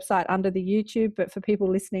your website under the YouTube, but for people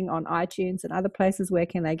listening on iTunes and other places, where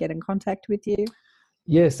can they get in contact with you?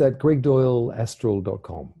 Yes, at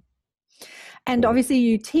gregdoyleastral.com. And obviously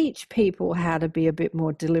you teach people how to be a bit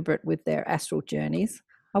more deliberate with their astral journeys.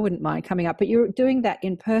 I wouldn't mind coming up, but you're doing that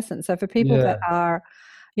in person. So for people that are,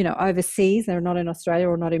 overseas, they're not in Australia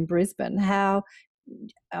or not in Brisbane, you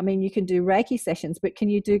can do Reiki sessions, but can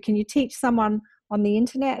you teach someone on the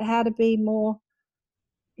internet how to be more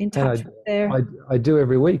in touch with their... I do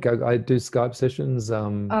every week. I do Skype sessions.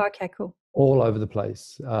 Oh, okay, cool. All over the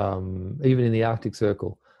place, even in the Arctic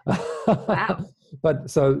Circle. Wow. But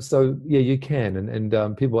so yeah, you can,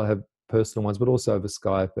 and people have personal ones, but also over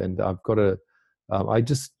Skype. And I've got I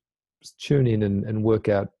just tune in and work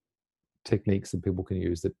out techniques that people can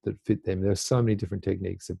use that fit them. There are so many different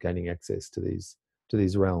techniques of gaining access to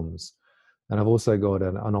these realms. And I've also got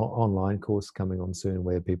an online course coming on soon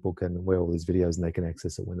where people can wear all these videos and they can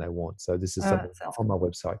access it when they want. So this is something on my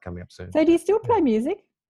website coming up soon. So do you still play music?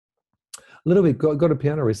 A little bit. Got a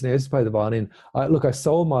piano recently. I used to play the violin. I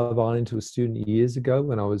sold my violin to a student years ago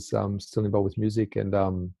when I was still involved with music. And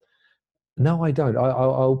no, I don't.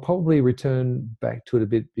 I'll probably return back to it a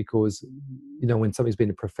bit because, when something's been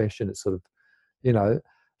a profession, it's sort of,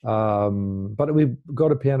 but we've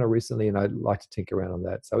got a piano recently and I'd like to tinker around on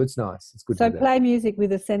that. So it's nice. It's good. So play music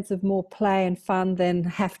with a sense of more play and fun than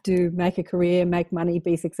have to make a career, make money,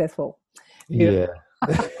 be successful. Yeah,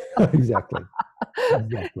 exactly.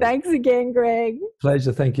 Thanks again, Greg.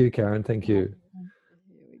 Pleasure. Thank you, Karen. Thank you.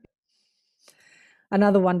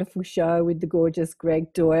 Another wonderful show with the gorgeous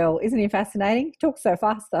Greg Doyle. Isn't he fascinating? He talks so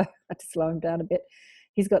fast, though. I had to slow him down a bit.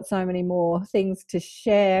 He's got so many more things to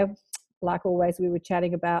share. Like always, we were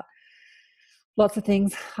chatting about lots of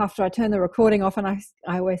things after I turned the recording off, and I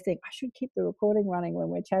always think I should keep the recording running when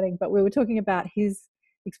we're chatting. But we were talking about his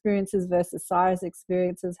experiences versus Cyrus'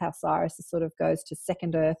 experiences, how Cyrus sort of goes to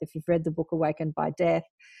second earth. If you've read the book Awakened by Death,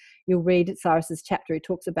 you'll read Cyrus's chapter. He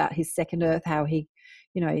talks about his second earth, how he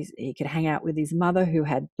could hang out with his mother who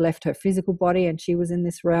had left her physical body and she was in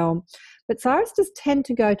this realm. But Cyrus does tend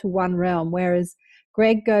to go to one realm, whereas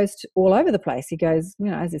Greg goes to all over the place. He goes,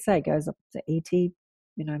 as I say, goes up to ET,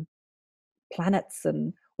 planets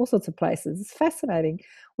and all sorts of places. It's fascinating.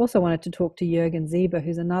 Also wanted to talk to Jürgen Sieber,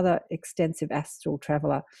 who's another extensive astral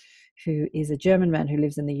traveller, who is a German man who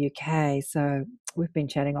lives in the UK. So we've been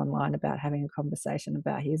chatting online about having a conversation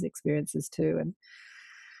about his experiences too. And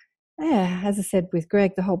yeah, as I said with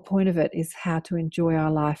Greg, the whole point of it is how to enjoy our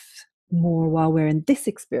life more while we're in this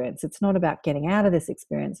experience. It's not about getting out of this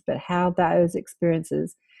experience, but how those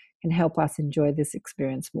experiences can help us enjoy this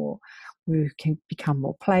experience more. We can become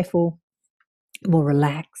more playful, more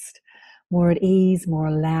relaxed, more at ease, more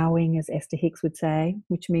allowing, as Esther Hicks would say,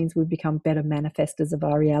 which means we become better manifestors of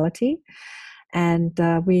our reality. And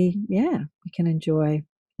we can enjoy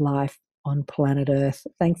life on planet Earth.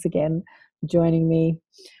 Thanks again for joining me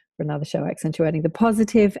for another show, Accentuating the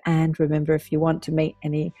Positive. And remember, if you want to meet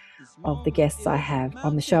any of the guests I have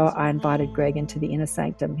on the show, I invited Greg into the Inner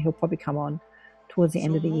Sanctum. He'll probably come on towards the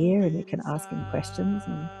end of the year and you can ask him questions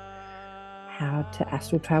and how to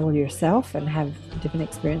astral travel yourself and have different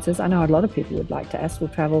experiences. I know a lot of people would like to astral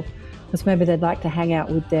travel because maybe they'd like to hang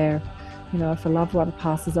out with their, if a loved one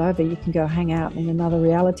passes over, you can go hang out in another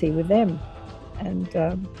reality with them. And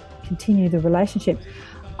continue the relationship.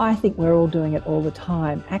 I think we're all doing it all the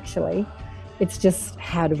time, actually. It's just,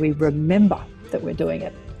 how do we remember that we're doing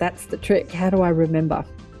it? That's the trick. How do I remember?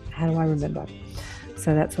 How do I remember?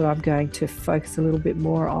 So that's what I'm going to focus a little bit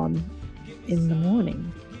more on in the morning,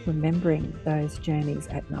 remembering those journeys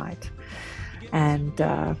at night. And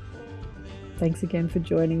thanks again for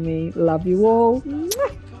joining me. Love you all.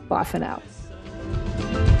 Bye for now.